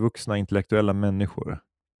fullvuxna intellektuella människor.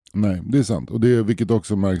 Nej, det är sant. Och det är, vilket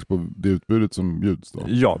också märks på det utbudet som bjuds då.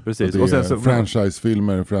 Ja, precis. Och sen så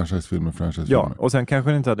franchisefilmer. Ja, och sen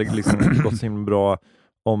kanske det inte hade liksom gått så himla bra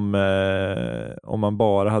om man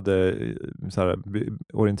bara hade så här,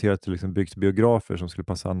 orienterat till liksom byggt biografer som skulle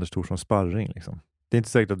passa Anders Thorsson sparring liksom. Det är inte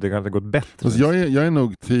säkert att det hade gått bättre. Alltså jag är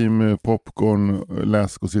nog team popcorn,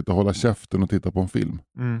 läsk och sitta och hålla käften och titta på en film.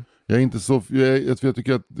 Jag är inte så, jag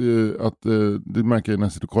tycker att det märker jag när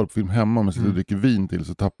jag sitter och kollar på film hemma, om jag sitter och dricker vin till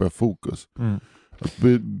så tappar jag fokus.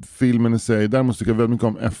 Filmen i sig, där måste jag väldigt mycket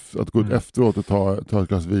om att gå ut efteråt och ta ett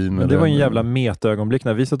glas vin. Men det var en jävla metaögonblick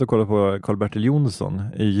när vi satt och kollade på Karl-Bertil Jonsson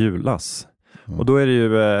i julas. Och då är det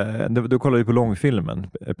ju, då kollar vi på långfilmen,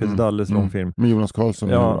 Peter Dalles långfilm. Med Jonas Karlsson.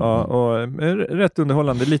 Ja, och rätt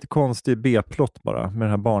underhållande, lite konstig B-plott bara med det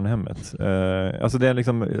här barnhemmet. Alltså det är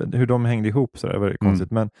liksom hur de hängde ihop så där, var det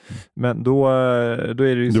konstigt. Men då är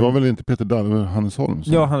det ju... Det var väl inte Peter Dalle, det var Hannes Holm?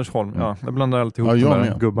 Ja, Hannes Holm. Ja, jag blandar alltid ihop de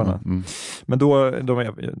där gubbarna. Men då,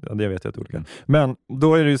 det vet jag olika. Men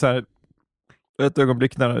då är det ju så här ett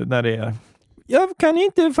ögonblick när det är... Jag kan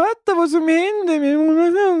inte fatta vad som hände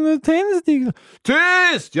med tändstickor.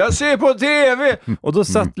 Tyst! Jag ser på TV! Och då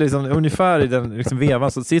satt liksom ungefär i den liksom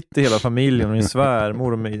vevan så sitter hela familjen och min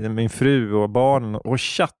svärmor och min fru och barnen och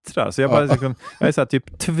tjattrar. Så jag bara liksom, jag är så här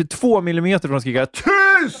typ 2 millimeter från att skrika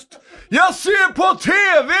tyst! Jag ser på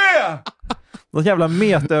TV! Något jävla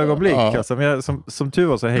metaögonblick alltså, som tur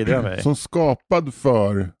var så hejdade jag mig. Som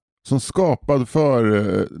skapad för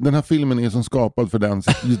den här filmen är som skapad för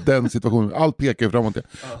den situationen. Allt pekar ju framåt det.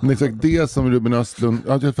 Men det är exakt det som Ruben Östlund,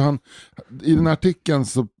 för han, i den här artikeln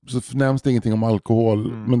så nämns det ingenting om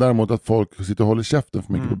alkohol, men däremot att folk sitter och håller käften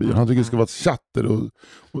för mycket på bion. Han tycker det ska vara ett chatter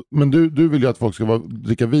men du vill ju att folk ska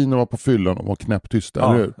dricka vin och vara på fyllan och vara knäpptysta,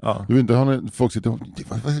 eller hur? Ja. Du vill inte ha folk sitter och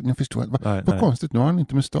jag förstår, vad konstigt, nu har han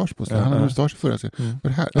inte mustasch på sig. Han hade mustasch förra sig. Vad är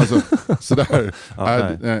det här? Alltså, sådär.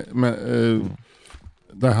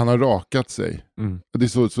 Där han har rakat sig. Det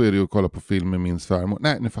är så är det ju att kolla på film med min svärmor.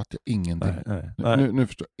 Nej, nu fattar jag ingenting. Nu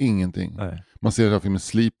förstår jag ingenting. Man ser den här filmen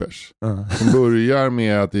Sleepers. Som börjar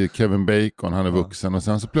med att det är Kevin Bacon, han är vuxen. Och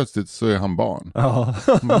sen så plötsligt så är han barn.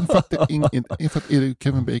 Man fattar ingenting. Är det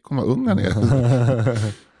Kevin Bacon, vad ung han är?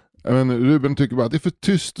 Men Ruben tycker bara att det är för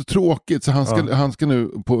tyst och tråkigt. Så han ska nu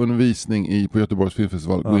på en visning på Göteborgs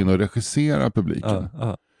filmfestival gå in och regissera publiken.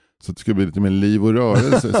 Så det ska bli lite mer liv och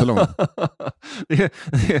rörelse i salongen.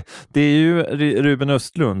 Det är ju Ruben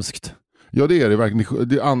Östlundskt. Ja, det är det verkligen.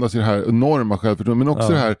 Det andas ju det här enorma självförtroende. Men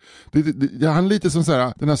också det här, han är lite som så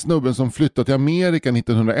här, den här snubben som flyttade till Amerika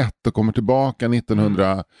 1901 och kommer tillbaka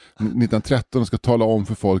 1913 och ska tala om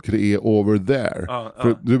för folk hur det är over there.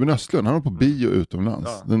 För Ruben Östlund, han var på bio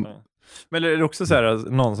utomlands. Men är det också så här,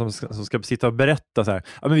 någon som ska sitta och berätta så här,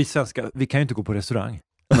 men vi svenskar, vi kan ju inte gå på restaurang.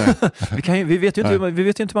 vi vet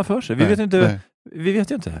ju inte man för sig. Vi vet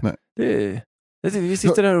ju inte. Nej. Vi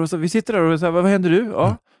sitter där och så här, vad händer du?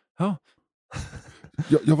 Ja.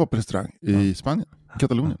 Jag var på restaurang i Spanien,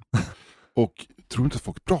 Katalonien. Och tror inte att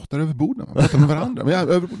folk pratar över borden. Man pratar med varandra.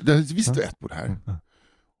 Men vi sitter ett bord här.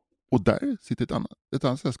 Och där sitter ett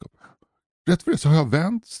annat sällskap. Rätt för det så har jag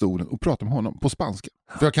vänt stolen och pratat med honom på spanska.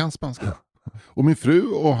 För jag kan spanska. Och min fru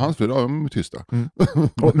och hans fru, de är tysta.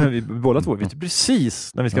 Men vi båda två vet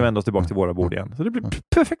precis när vi ska vända oss tillbaka till våra bord igen. Så det blir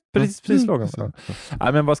perfekt, precis lagom.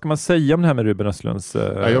 Nej, men vad ska man säga om det här med Ruben Östlunds...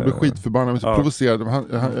 Jag blir skitförbannad, jag blir så provocerad.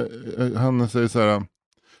 Han säger så här: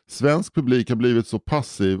 svensk publik har blivit så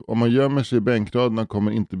passiv. Om man gömmer sig i bänkraderna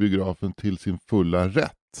kommer inte biografen till sin fulla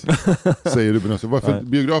rätt. Säger Ruben Östlund. Varför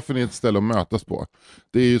biografen är ett ställe att mötas på.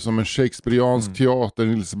 Det är ju som en shakespeariansk teater,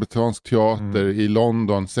 en elisabetansk teater i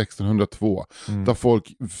London 1602. Där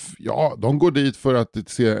folk, de går dit för att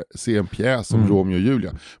se en pjäs om Romeo och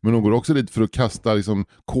Julia. Men de går också dit för att kasta liksom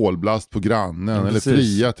kolblast på grannen, eller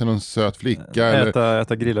fria till någon söt flicka.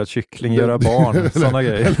 Äta grillad kyckling, göra barn, sådana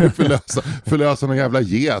grejer. Eller förlösa någon jävla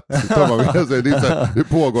get. Det är så här, det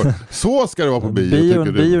pågår. Så ska det vara på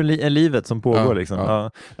bio. Bio är livet som pågår liksom.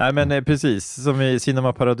 Ja. Nej, men precis som i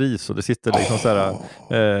Cinema Paradiso, det sitter liksom så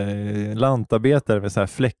här lantarbetare med så här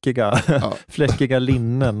fläckiga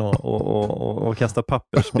linnen och kastar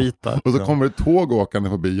pappersbitar. Och så kommer det tåg åkande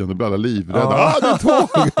på bion, det blir alla livrädda. Det är tåg!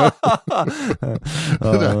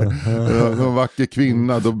 Någon vacker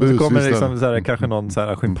kvinna, då så kommer det liksom så här, kanske någon så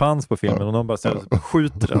här schimpans på filmen och någon bara så här,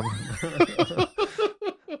 skjuter den.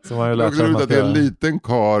 Som har ju lärt sig att det är en liten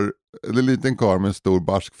kar med en stor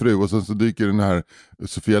barsk fru, och så dyker den här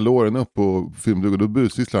Sofia Loren upp på filmduken och då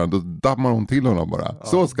busvisslar han, då dammar hon till honom bara.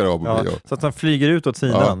 Så ska det vara på bio. Så att han flyger ut åt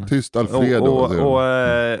sidan. Tyst Alfredo.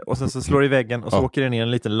 Och sen så slår det i väggen och så åker det ner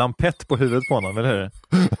en liten lampett på huvudet på honom, eller hur?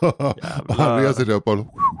 Han reser sig upp och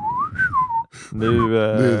Nu,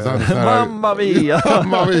 Mamma mia!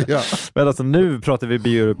 Mamma mia! Men alltså nu pratar vi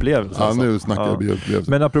bioupplevelse. Ja, nu snackar jag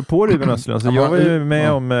bioupplevelse. Men apropå Ruben Östlund, så jag var ju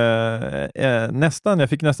med om jag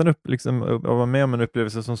fick nästan vara med om en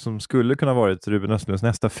upplevelse som skulle kunna varit Ruben Östlunds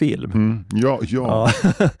nästa film. Ja.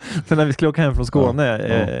 För när vi skulle åka hem från Skåne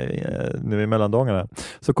nu i mellandagarna,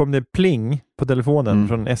 så kom det pling på telefonen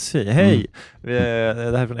från SJ. Hej!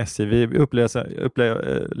 Det här är från SJ. Vi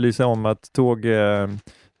upplyser om att tåg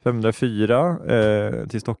 504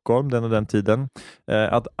 till Stockholm den och den tiden.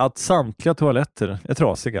 Att samtliga toaletter är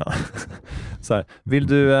trasiga. Så här, vill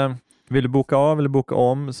du boka av eller boka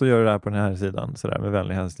om, så gör du det här på den här sidan. Så där, med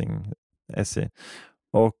vänlig hälsning SJ.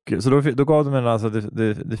 Och så då gav de alltså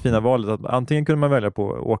det fina valet att antingen kunde man välja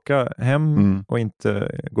på att åka hem och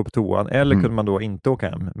inte gå på toan, eller kunde man då inte åka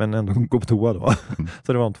hem men ändå gå på toa då.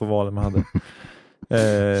 Så det var de 2 valen man hade.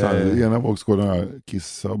 Ena vågskålen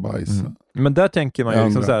kissa och bajsa. Men där tänker man ju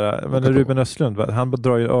liksom så här, men Ruben Östlund, han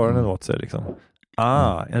drar ju öronen åt sig liksom.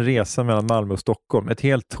 En resa mellan Malmö och Stockholm. Ett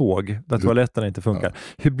helt tåg där toaletterna inte funkar.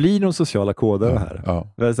 Hur blir de sociala koderna här?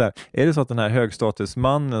 Är det så att den här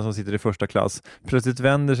högstatusmannen som sitter i första klass plötsligt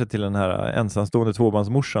vänder sig till den här ensamstående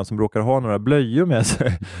tvåbarnsmorsan som råkar ha några blöjor med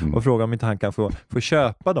sig och frågar om inte han kan få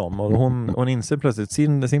köpa dem, och hon inser plötsligt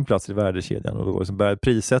sin plats i värdekedjan och då börjar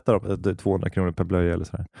prissätta dem att det är 200 kronor per blöja eller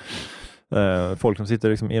så här. Folk som sitter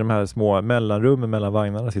liksom i de här små mellanrummen mellan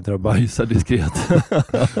vagnarna sitter och bajsar diskret.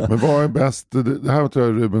 Men vad är bäst? Det här tror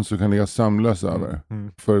jag Ruben så kan ligga samlös över.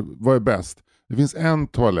 För vad är bäst? Det finns en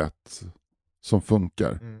toalett som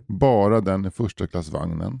funkar. Bara den i första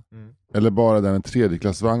klassvagnen. Eller bara den i tredje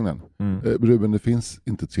klassvagnen. Ruben, det finns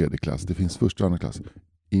inte tredje klass. Det finns första och andra klass.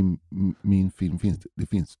 I min film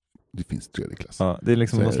det finns tredje klass. Ja, det är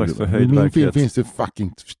liksom någon slags förhöjd verklighet. Min film finns det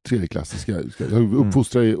fucking tredje klass. Jag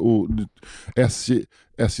uppfostrar i och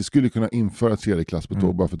SJ skulle kunna införa tredje klass på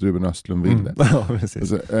tåg bara för att Ruben Östlund vill det. Ja, precis.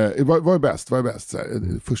 Alltså, vad är bäst? Så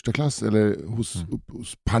här, första klass eller hos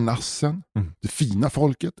Parnassen, det fina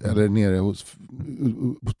folket, eller nere hos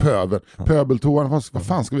pöbeln. Pöbeltoan, vad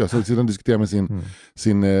fan ska vi göra? Så sedan diskutera med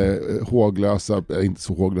sin håglösa, inte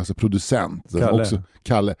så håglösa producent.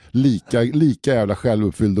 Kalle. Lika jävla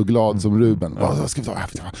självuppfylld och glad som Ruben. Vad ska vi ta?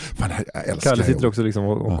 Fan, jag älskar Kalle sitter också liksom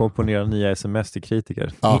och komponerar nya sms till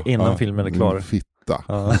kritiker innan filmen är klar.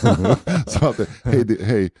 Så att,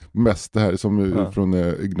 hej, mest det här som från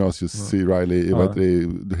Ignatius C. Reilly,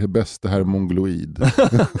 det bästa här är mongoloid.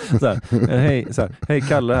 Hej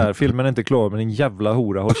Kalle här, filmen är inte klar men en jävla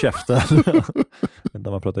hora, håll käften.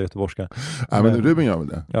 När man pratar göteborgska. Men Ruben gör väl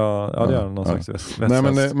det? Ja, det gör någon slags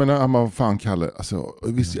västsvensk. Men fan Kalle, alltså,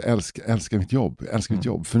 visst jag älskar mitt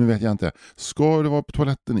jobb, för nu vet jag inte, ska det vara på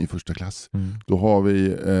toaletten i första klass, då har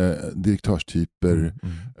vi direktörstyper,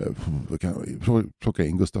 plocka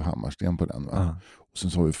in Gustav Hammarsten på den, va? Och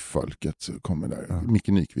sen så har vi folket, kommer där. Micke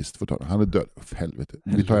Nyqvist får ta den. Han är död. Helvete.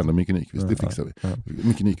 Vi tar ändå Micke Nyqvist. Det fixar vi.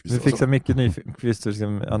 Micke Nyqvist. Vi fixar Micke Nyqvist.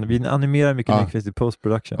 Vi animerar Micke Nyqvist i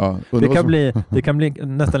post-production. Det kan bli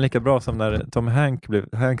nästan lika bra som när Tom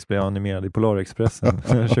Hanks blev animerad i Polarexpressen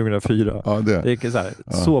 2004. Det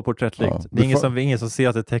är så porträttlikt. Det är ingen som ser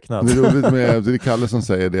att det är tecknat. Det är roligt med det är Kalle som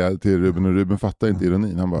säger det till Ruben, och Ruben fattar inte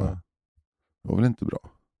ironin. Han bara, det var väl inte bra.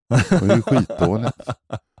 Det var ju skitdåligt.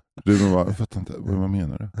 Ruben bara, jag fattar inte, vad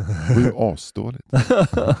menar du? Det var ju asdåligt.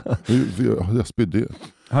 Jag spydde ju.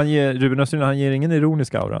 Ruben Östlund, han ger ingen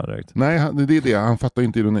ironisk aura direkt. Nej, det är det. Han fattar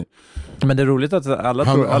inte ironi. Men det är roligt att alla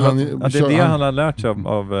tror att det är det han har lärt sig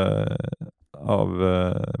av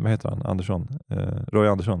vad heter han? Andersson. Roy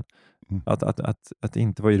Andersson. Att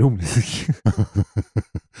inte vara ironisk.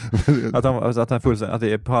 att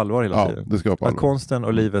det är på allvar hela tiden. Det ska vara på allvar. Att konsten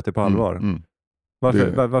och livet är på allvar.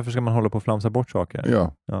 Varför ska man hålla på att flamsa bort saker?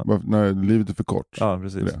 När livet är för kort. Ja,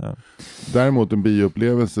 precis. Ja. Däremot en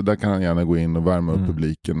bioupplevelse, där kan han gärna gå in och värma upp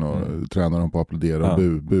publiken och träna dem på att applådera och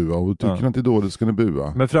bua. Och tycker han att det är dåligt ska ni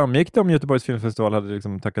bua. Men framgick det om Göteborgs filmfestival hade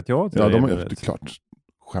liksom tackat ja till det? Ja, de har ju klart.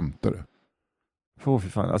 Skämtar du? Fy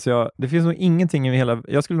fan. Alltså det finns nog ingenting i hela...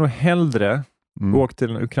 Jag skulle nog hellre åkt till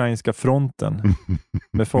den ukrainska fronten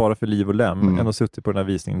med fara för liv och lem än att suttit på den här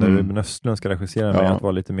visningen där Ruben Östlund ska regissera med att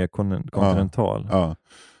vara lite mer kontinental.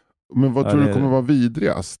 Men vad tror du kommer vara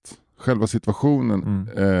vidrigast? Själva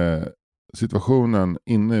situationen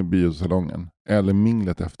inne i biosalongen eller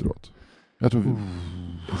minglet efteråt? Jag tror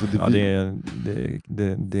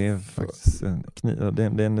det är faktiskt det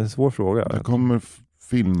är en svår fråga. Det kommer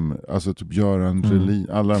film, alltså typ Göran Relin,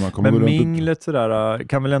 alla de här kommer. Men minglet sådär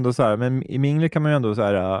kan väl ändå såhär, men i minglet kan man ju ändå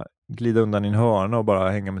såhär glida undan i en hörna och bara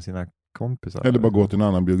hänga med sina kompisar. Eller bara gå till en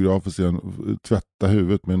annan biograf och tvätta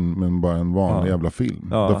huvudet med bara en vanlig jävla film.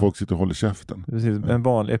 Där folk sitter och håller käften. Precis, en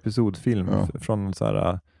vanlig episodfilm från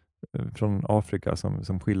såhär från Afrika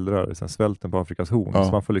som skildrar sen svälten på Afrikas horn.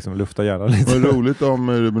 Så man får liksom lufta hjärnan lite. Vad roligt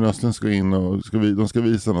om Ruben Östlund ska in och de ska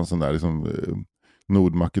visa någon sån där liksom,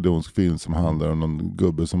 nordmakedonsk film som handlar om någon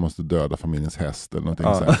gubbe som måste döda familjens häst eller någonting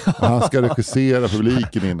så här. Och han ska regissera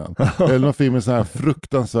publiken innan. Eller någon film med så här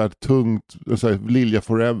fruktansvärt tungt, så här, Lilja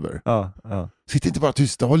Forever. Sitt inte bara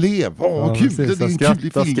tysta och lev. Kul, det är en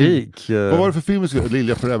kul film. Skrik. Vad var det för film?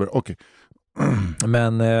 Lilja Forever, okej.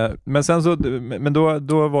 Men sen så, men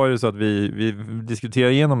då var det så att vi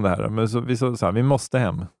diskuterade igenom det här, men så vi sa så här, vi måste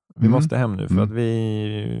hem. Vi måste hem nu för att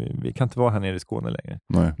vi kan inte vara här nere i Skåne längre.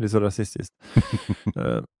 Nej. Det är så rasistiskt.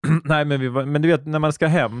 Nej, men du vet, när man ska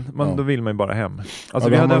hem, då vill man ju bara hem. Alltså,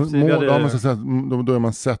 då är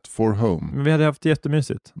man set for home. Men vi hade haft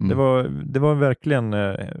jättemysigt. Det var verkligen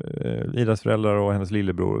Idas föräldrar och hennes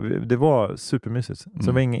lillebror. Det var supermysigt. Så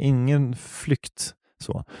det var ingen flykt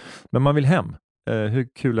så. Men man vill hem. Hur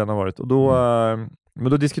kul den har varit. Och då...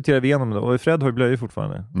 Men då diskuterade vi igenom det, och Fred har ju blöjor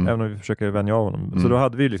fortfarande, även om vi försöker vänja av honom. Så då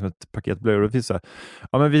hade vi liksom ett paket blöjor, och det finns så här,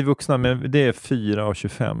 ja men vi är vuxna, men det är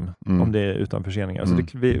 4,25 om det är utan förseningar. Så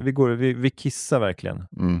vi kissar verkligen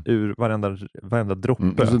ur varenda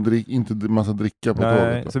droppe. Inte massa dricka på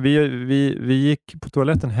tåget. Så vi gick på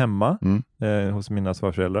toaletten hemma hos mina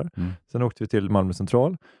svärföräldrar. Sen åkte vi till Malmö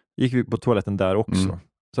central, gick vi på toaletten där också.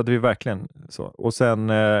 Så att vi verkligen så. Och sen...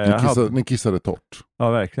 Ni kissade torrt. Ja,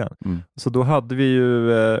 verkligen. Så då hade vi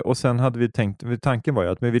ju... Och sen hade vi tänkt... Tanken var ju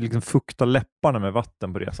att vi ville liksom fukta läpparna med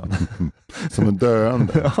vatten på resan. Som en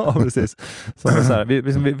döende. Ja, precis. Så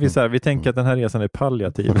här, vi tänker att den här resan är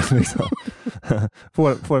palliativ. Liksom.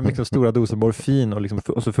 får en liksom stora doser morfin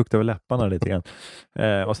och så fuktar vi läpparna lite grann.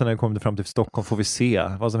 Och sen när vi kommer fram till Stockholm får vi se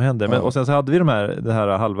vad som händer. Och sen så hade vi det här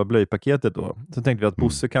halva blöjpaketet då. Så tänkte vi att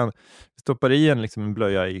Bosse kan stoppa i en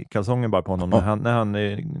blöja i kalsongen bara på honom. När han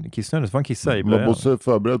kissnödig så får han kissa i blöjan. Var Bosse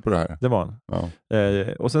förberedd på det här? Det var han. Ja.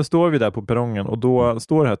 Och sen står vi där på perrongen, och då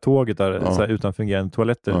står det här tåget där så här, utan fungerande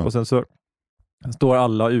toaletter. Och sen så står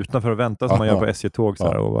alla utanför och väntar som man gör på SJ-tåg så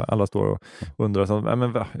här, och alla står och undrar så,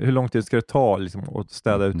 hur lång tid ska det ta liksom, att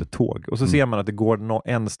städa ut ett tåg? Och så ser man att det går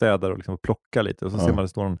en städare och liksom plocka lite, och så ser man att det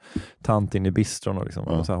står en tant in i bistron och, liksom,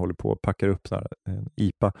 och så här håller på och packar upp så här, en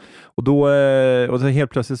IPA. Och då och så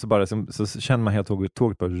helt plötsligt så bara så känner man helt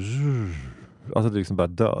tåget bara alltså det liksom bara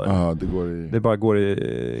dör. Det bara går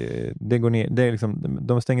ner. Det är liksom,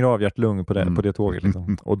 de stänger av hjärt-lung på det tåget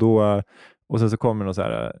liksom. Och sen så kommer de så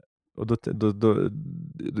här. Och då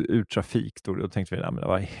ur trafik då tänkte vi, men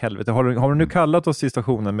vad i helvete, har du nu kallat oss till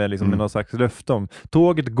stationen med liksom med någon slags löfte om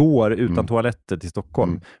tåget går utan toaletter till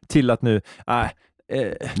Stockholm till att nu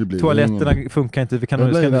toaletterna funkar inte, vi kan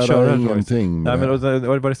inte köra ingenting. Nej, men vad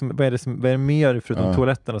är det mer förutom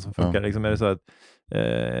toaletterna som funkar? Liksom, är det så att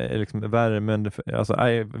liksom värmen, alltså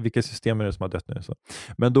vilka system är det som har dött nu? Så.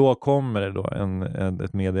 Men då kommer det då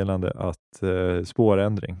ett meddelande att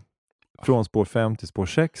spårändring från spår 5 till spår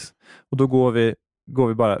 6, och då går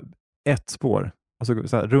vi bara ett spår, och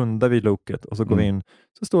så här, rundar vi loket, och så går vi in,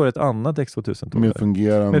 så står det ett annat X2000 med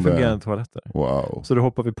fungerande toaletter. Wow. Så då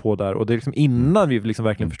hoppar vi på där, och det är liksom innan vi liksom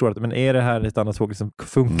verkligen förstår att, men är det här ett annat tåg som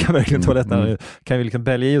funkar verkligen toaletterna? Kan vi liksom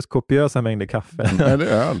välja i oss kopiösa mängder kaffe?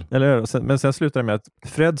 Eller öl. Men sen slutar det med att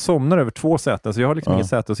Fred somnar över 2 säten, så jag har liksom inget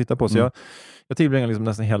säte att sitta på, så jag tillbringar liksom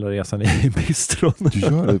nästan hela resan i bistron. Du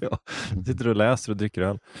gör det? Jag sitter och läser och dricker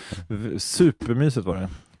öl. Supermysigt var det.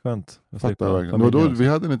 Skönt. Fattar verkligen. Vi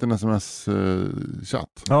hade en liten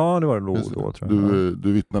sms-chatt. Ja, det var det då tror jag.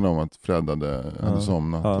 Du vittnade om att Fred hade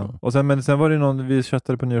somnat. Ja. Och sen var det någon, vi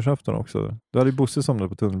chattade på nyårsafton också. Då hade ju Bosse somnat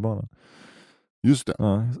på tunnelbanan. Just det.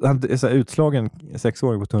 Ja. Han är så här, utslagen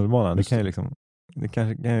 6-åring på tunnelbanan. Det kan ju liksom,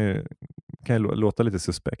 kan ju låta lite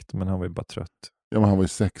suspekt, men han var ju bara trött. Ja, men han var ju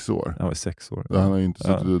 6 år. Han var 6 år. Han har ju inte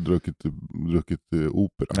suttit och druckit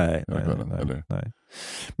opera. Nej.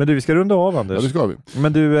 Men du, vi ska runda av, Anders. Ja, det ska vi.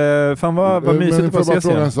 Men du, fan vad mysigt att få ses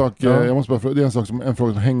igen. Det är en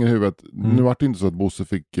fråga som hänger i huvudet. Nu var det inte så att Bosse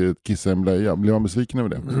fick kissa en blöja. Blev han besviken över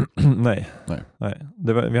det? Nej.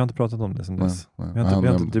 Vi har inte pratat om det sen dess. Vi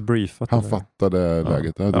har inte debriefat. Han fattade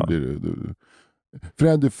läget.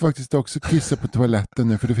 Fred, du får faktiskt också kissa på toaletten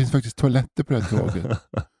nu, för det finns faktiskt toaletter på det här tåget.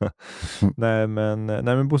 nej,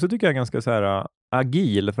 men Bosse tycker jag är ganska så här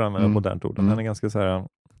agil, för att använda modernt ord. Han är ganska så här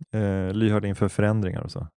lyhörd inför förändringar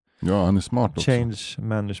och så. Ja, han är smart också. Change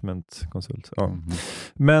management konsult. Ja.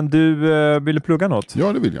 Men du, vill du plugga något?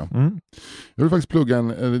 Ja, det vill jag. Jag vill faktiskt plugga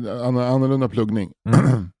en annorlunda pluggning.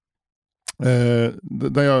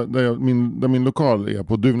 Där min lokal är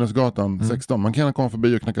på Duvnäsgatan 16. Man kan gärna komma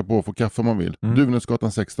förbi och knacka på och få kaffe om man vill.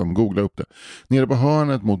 Duvnäsgatan 16, googla upp det. Nere på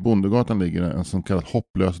hörnet mot Bondegatan ligger en så kallad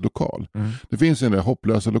hopplös lokal. Det finns ju en del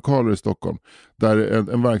hopplösa lokaler i Stockholm där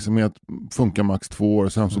en verksamhet funkar max 2 år,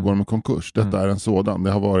 sen så går de i konkurs. Detta är en sådan.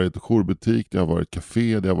 Det har varit jourbutik, det har varit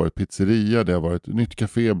café, det har varit pizzeria, det har varit nytt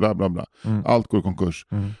café, bla bla bla. Allt går i konkurs.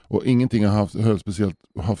 Och ingenting har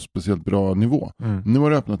haft speciellt bra nivå. Nu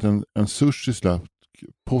har det öppnat en sushi-släpp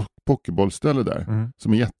pokebollställe där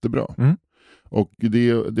som är jättebra. Och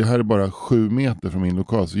det här är bara 7 meter från min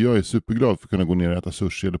lokal, så jag är superglad för att kunna gå ner och äta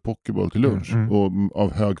sushi eller pokeboll till lunch och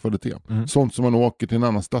av hög kvalitet. Sånt som man åker till en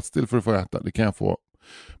annan stadsdel för att få äta, det kan jag få.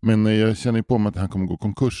 Men jag känner ju på mig att det här kommer gå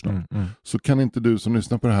konkurs nu. Så kan inte du som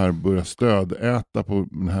lyssnar på det här börja stödäta på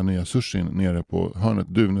den här nya sushin nere på hörnet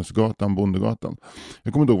Duvnäsgatan, Bondegatan.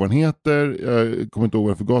 Jag kommer inte ihåg vad den heter, jag kommer inte ihåg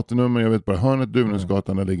vad för gatunummer, jag vet bara hörnet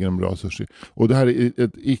Duvnäsgatan, där ligger en bra sushi. Och det här är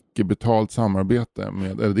ett icke-betalt samarbete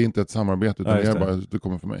eller det är inte ett samarbete utan det är bara det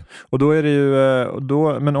kommer för mig. Och då är det ju,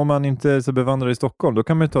 men om man inte är så bevandrad i Stockholm, då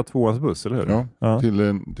kan man ju ta 2:ans buss, eller hur? Ja.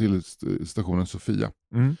 Till stationen Sofia.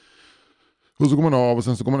 Och så går man av och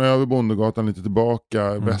sen så går man över Bondegatan lite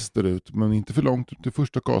tillbaka västerut, men inte för långt till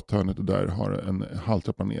första gathörnet, och där har en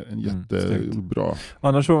halvtrappa ner, en jättebra.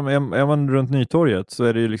 Annars så är man runt Nytorget så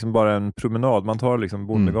är det ju liksom bara en promenad. Man tar liksom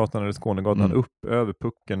Bondegatan eller Skånegatan upp över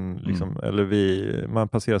pucken liksom, eller man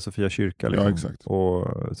passerar Sofia kyrka liksom, ja, exakt. Och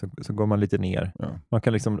så går man lite ner. Ja. Man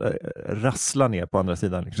kan liksom rassla ner på andra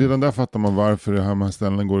sidan. Liksom. Redan där fattar man varför det här med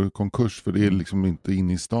ställen går i konkurs, för det är liksom inte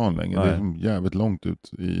inne i stan längre. Nej. Det är liksom jävligt långt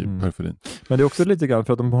ut i periferin. Men det är också lite grann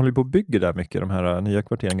för att de håller på att bygga där mycket, de här nya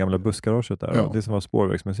kvarteren, gamla bussgaraget där, det som var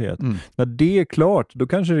Spårvägsmuseet. När det är klart,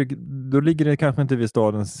 då ligger det kanske inte vid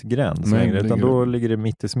stadens gräns längre, utan då ligger det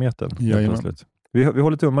mitt i smeten. Vi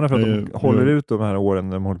håller tummarna för att de håller ut de här åren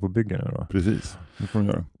när de håller på att bygga nu då. Precis, det får de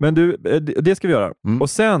göra. Men du, det ska vi göra. Och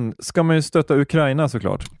sen ska man ju stötta Ukraina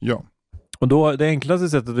såklart. Ja. Och då, det enklaste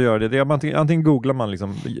sättet att göra det är att antingen googlar man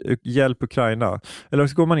liksom hjälp Ukraina, eller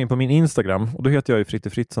så går man in på min Instagram, och då heter jag ju Fritte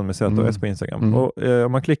Fritzson med Z och S på Instagram. Och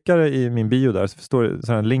om man klickar i min bio där så står det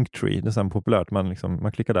så här en linktree, det är så här populärt,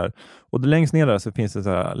 man klickar där. Och längst ner där så finns det så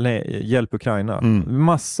här hjälp Ukraina.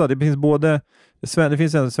 Massa, det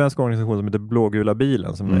finns en svensk organisation som heter Blågula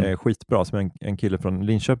bilen som är skitbra, som är en kille från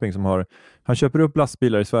Linköping som han köper upp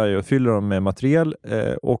lastbilar i Sverige och fyller dem med materiel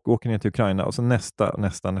och åker ner till Ukraina, och så nästa.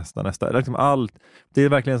 Liksom det är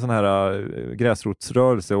verkligen en sån här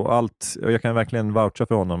gräsrotsrörelse, och jag kan verkligen voucha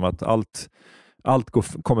för honom att allt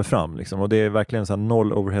kommer fram liksom, och det är verkligen så här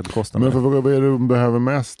 0 overhead-kostnader. Men vad är det du behöver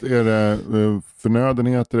mest? Är det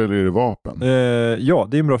förnödenheter eller är det vapen? Ja,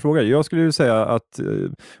 det är en bra fråga. Jag skulle ju säga att,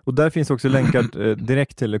 och där finns också länkar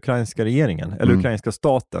direkt till ukrainska regeringen eller ukrainska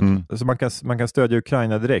staten. Så man kan stödja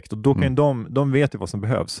Ukraina direkt, och då kan de vet ju vad som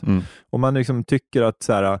behövs. Om man liksom tycker att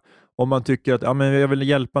så här, om man tycker att men jag vill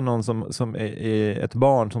hjälpa någon som är ett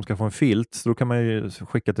barn som ska få en filt, så då kan man ju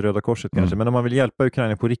skicka till Röda Korset kanske. Men om man vill hjälpa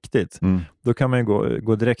Ukraina på riktigt, då kan man ju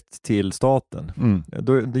gå direkt till staten.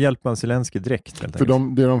 Då hjälper man Zelensky direkt.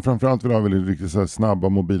 För det de framförallt vill ha är riktigt så här snabba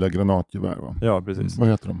mobila granatgevär, va? Ja, precis. Vad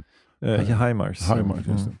heter de? HIMARS.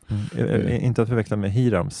 Just det. Inte att förväxla med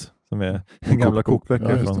Hirams, som är gamla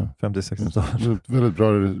kokböcker från 50-60-talet. Väldigt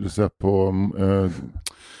bra recept på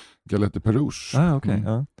galette Perouche. Okej.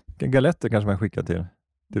 Ja. Galetter kanske man skickar till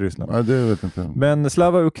Ryssland. Nej, det vet inte. Men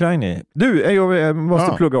Slava Ukraini. Du, jag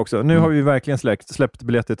måste plugga också. Nu har vi verkligen släppt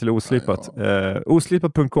biljetter till Oslipat.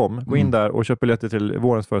 Oslipat.com. Gå in där och köp biljetter till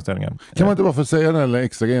vårens föreställningar. Kan man inte bara få säga den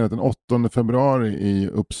extra grejen att den 8 februari i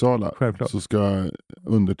Uppsala så ska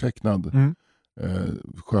undertecknad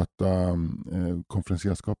sköta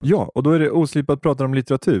konferensierskapet. Ja, och då är det Oslipat pratar om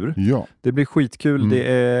litteratur. Ja. Det blir skitkul.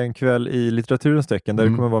 Det är en kväll i litteraturens tecken där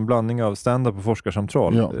det kommer vara en blandning av stand-up och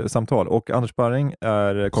forskarsamtal. Och Anders Sparring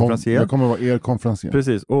är konferencier. Jag kommer vara er konferencier.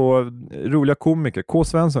 Precis, och roliga komiker. K.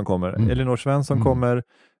 Svensson kommer. Elinor Svensson kommer.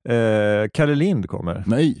 Kalle Lind kommer.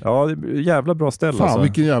 Nej. Ja, det är jävla bra ställe. Fan, alltså.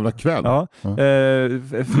 Vilken jävla kväll. Ja.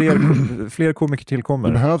 Fler komiker tillkommer.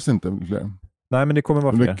 Det behövs inte fler. Nej, men det kommer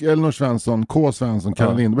vara fler. Elinor Svensson, K. Svensson,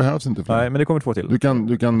 Kalle Lind, det behövs inte fler. Nej, men det kommer 2 till. Du kan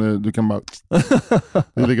bara...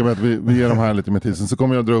 Det är lika med att vi ger dem här lite mer tid. Sen så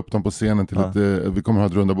kommer jag dra upp dem på scenen till vi kommer ha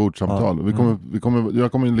ett runda bordssamtal.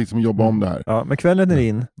 Jag kommer liksom jobba om det här. Ja, men kvällen är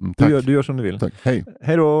in. Du gör som du vill. Tack. Hej.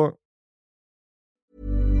 Hej då.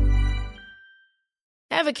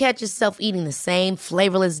 Ever catch yourself eating the same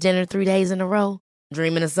flavorless dinner 3 days in a row?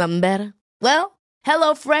 Dreaming of something better? Well,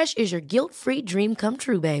 HelloFresh is your guilt-free dream come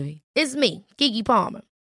true, baby. It's me, Keke Palmer.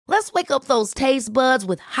 Let's wake up those taste buds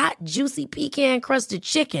with hot, juicy pecan-crusted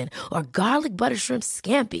chicken or garlic butter shrimp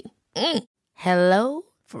scampi. Hello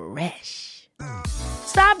Fresh.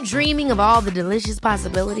 Stop dreaming of all the delicious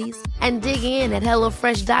possibilities and dig in at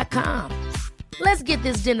HelloFresh.com. Let's get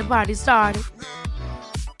this dinner party started.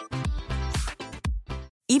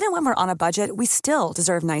 Even when we're on a budget, we still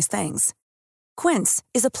deserve nice things. Quince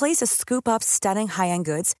is a place to scoop up stunning high-end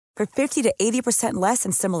goods for 50 to 80% less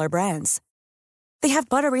than similar brands. They have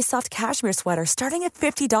buttery soft cashmere sweaters starting at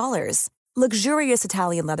 $50, luxurious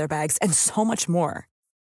Italian leather bags, and so much more.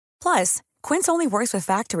 Plus, Quince only works with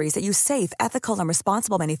factories that use safe, ethical, and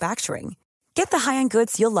responsible manufacturing. Get the high-end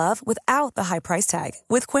goods you'll love without the high price tag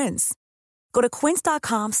with Quince. Go to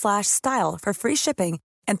quince.com/style for free shipping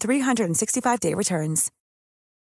and 365-day returns.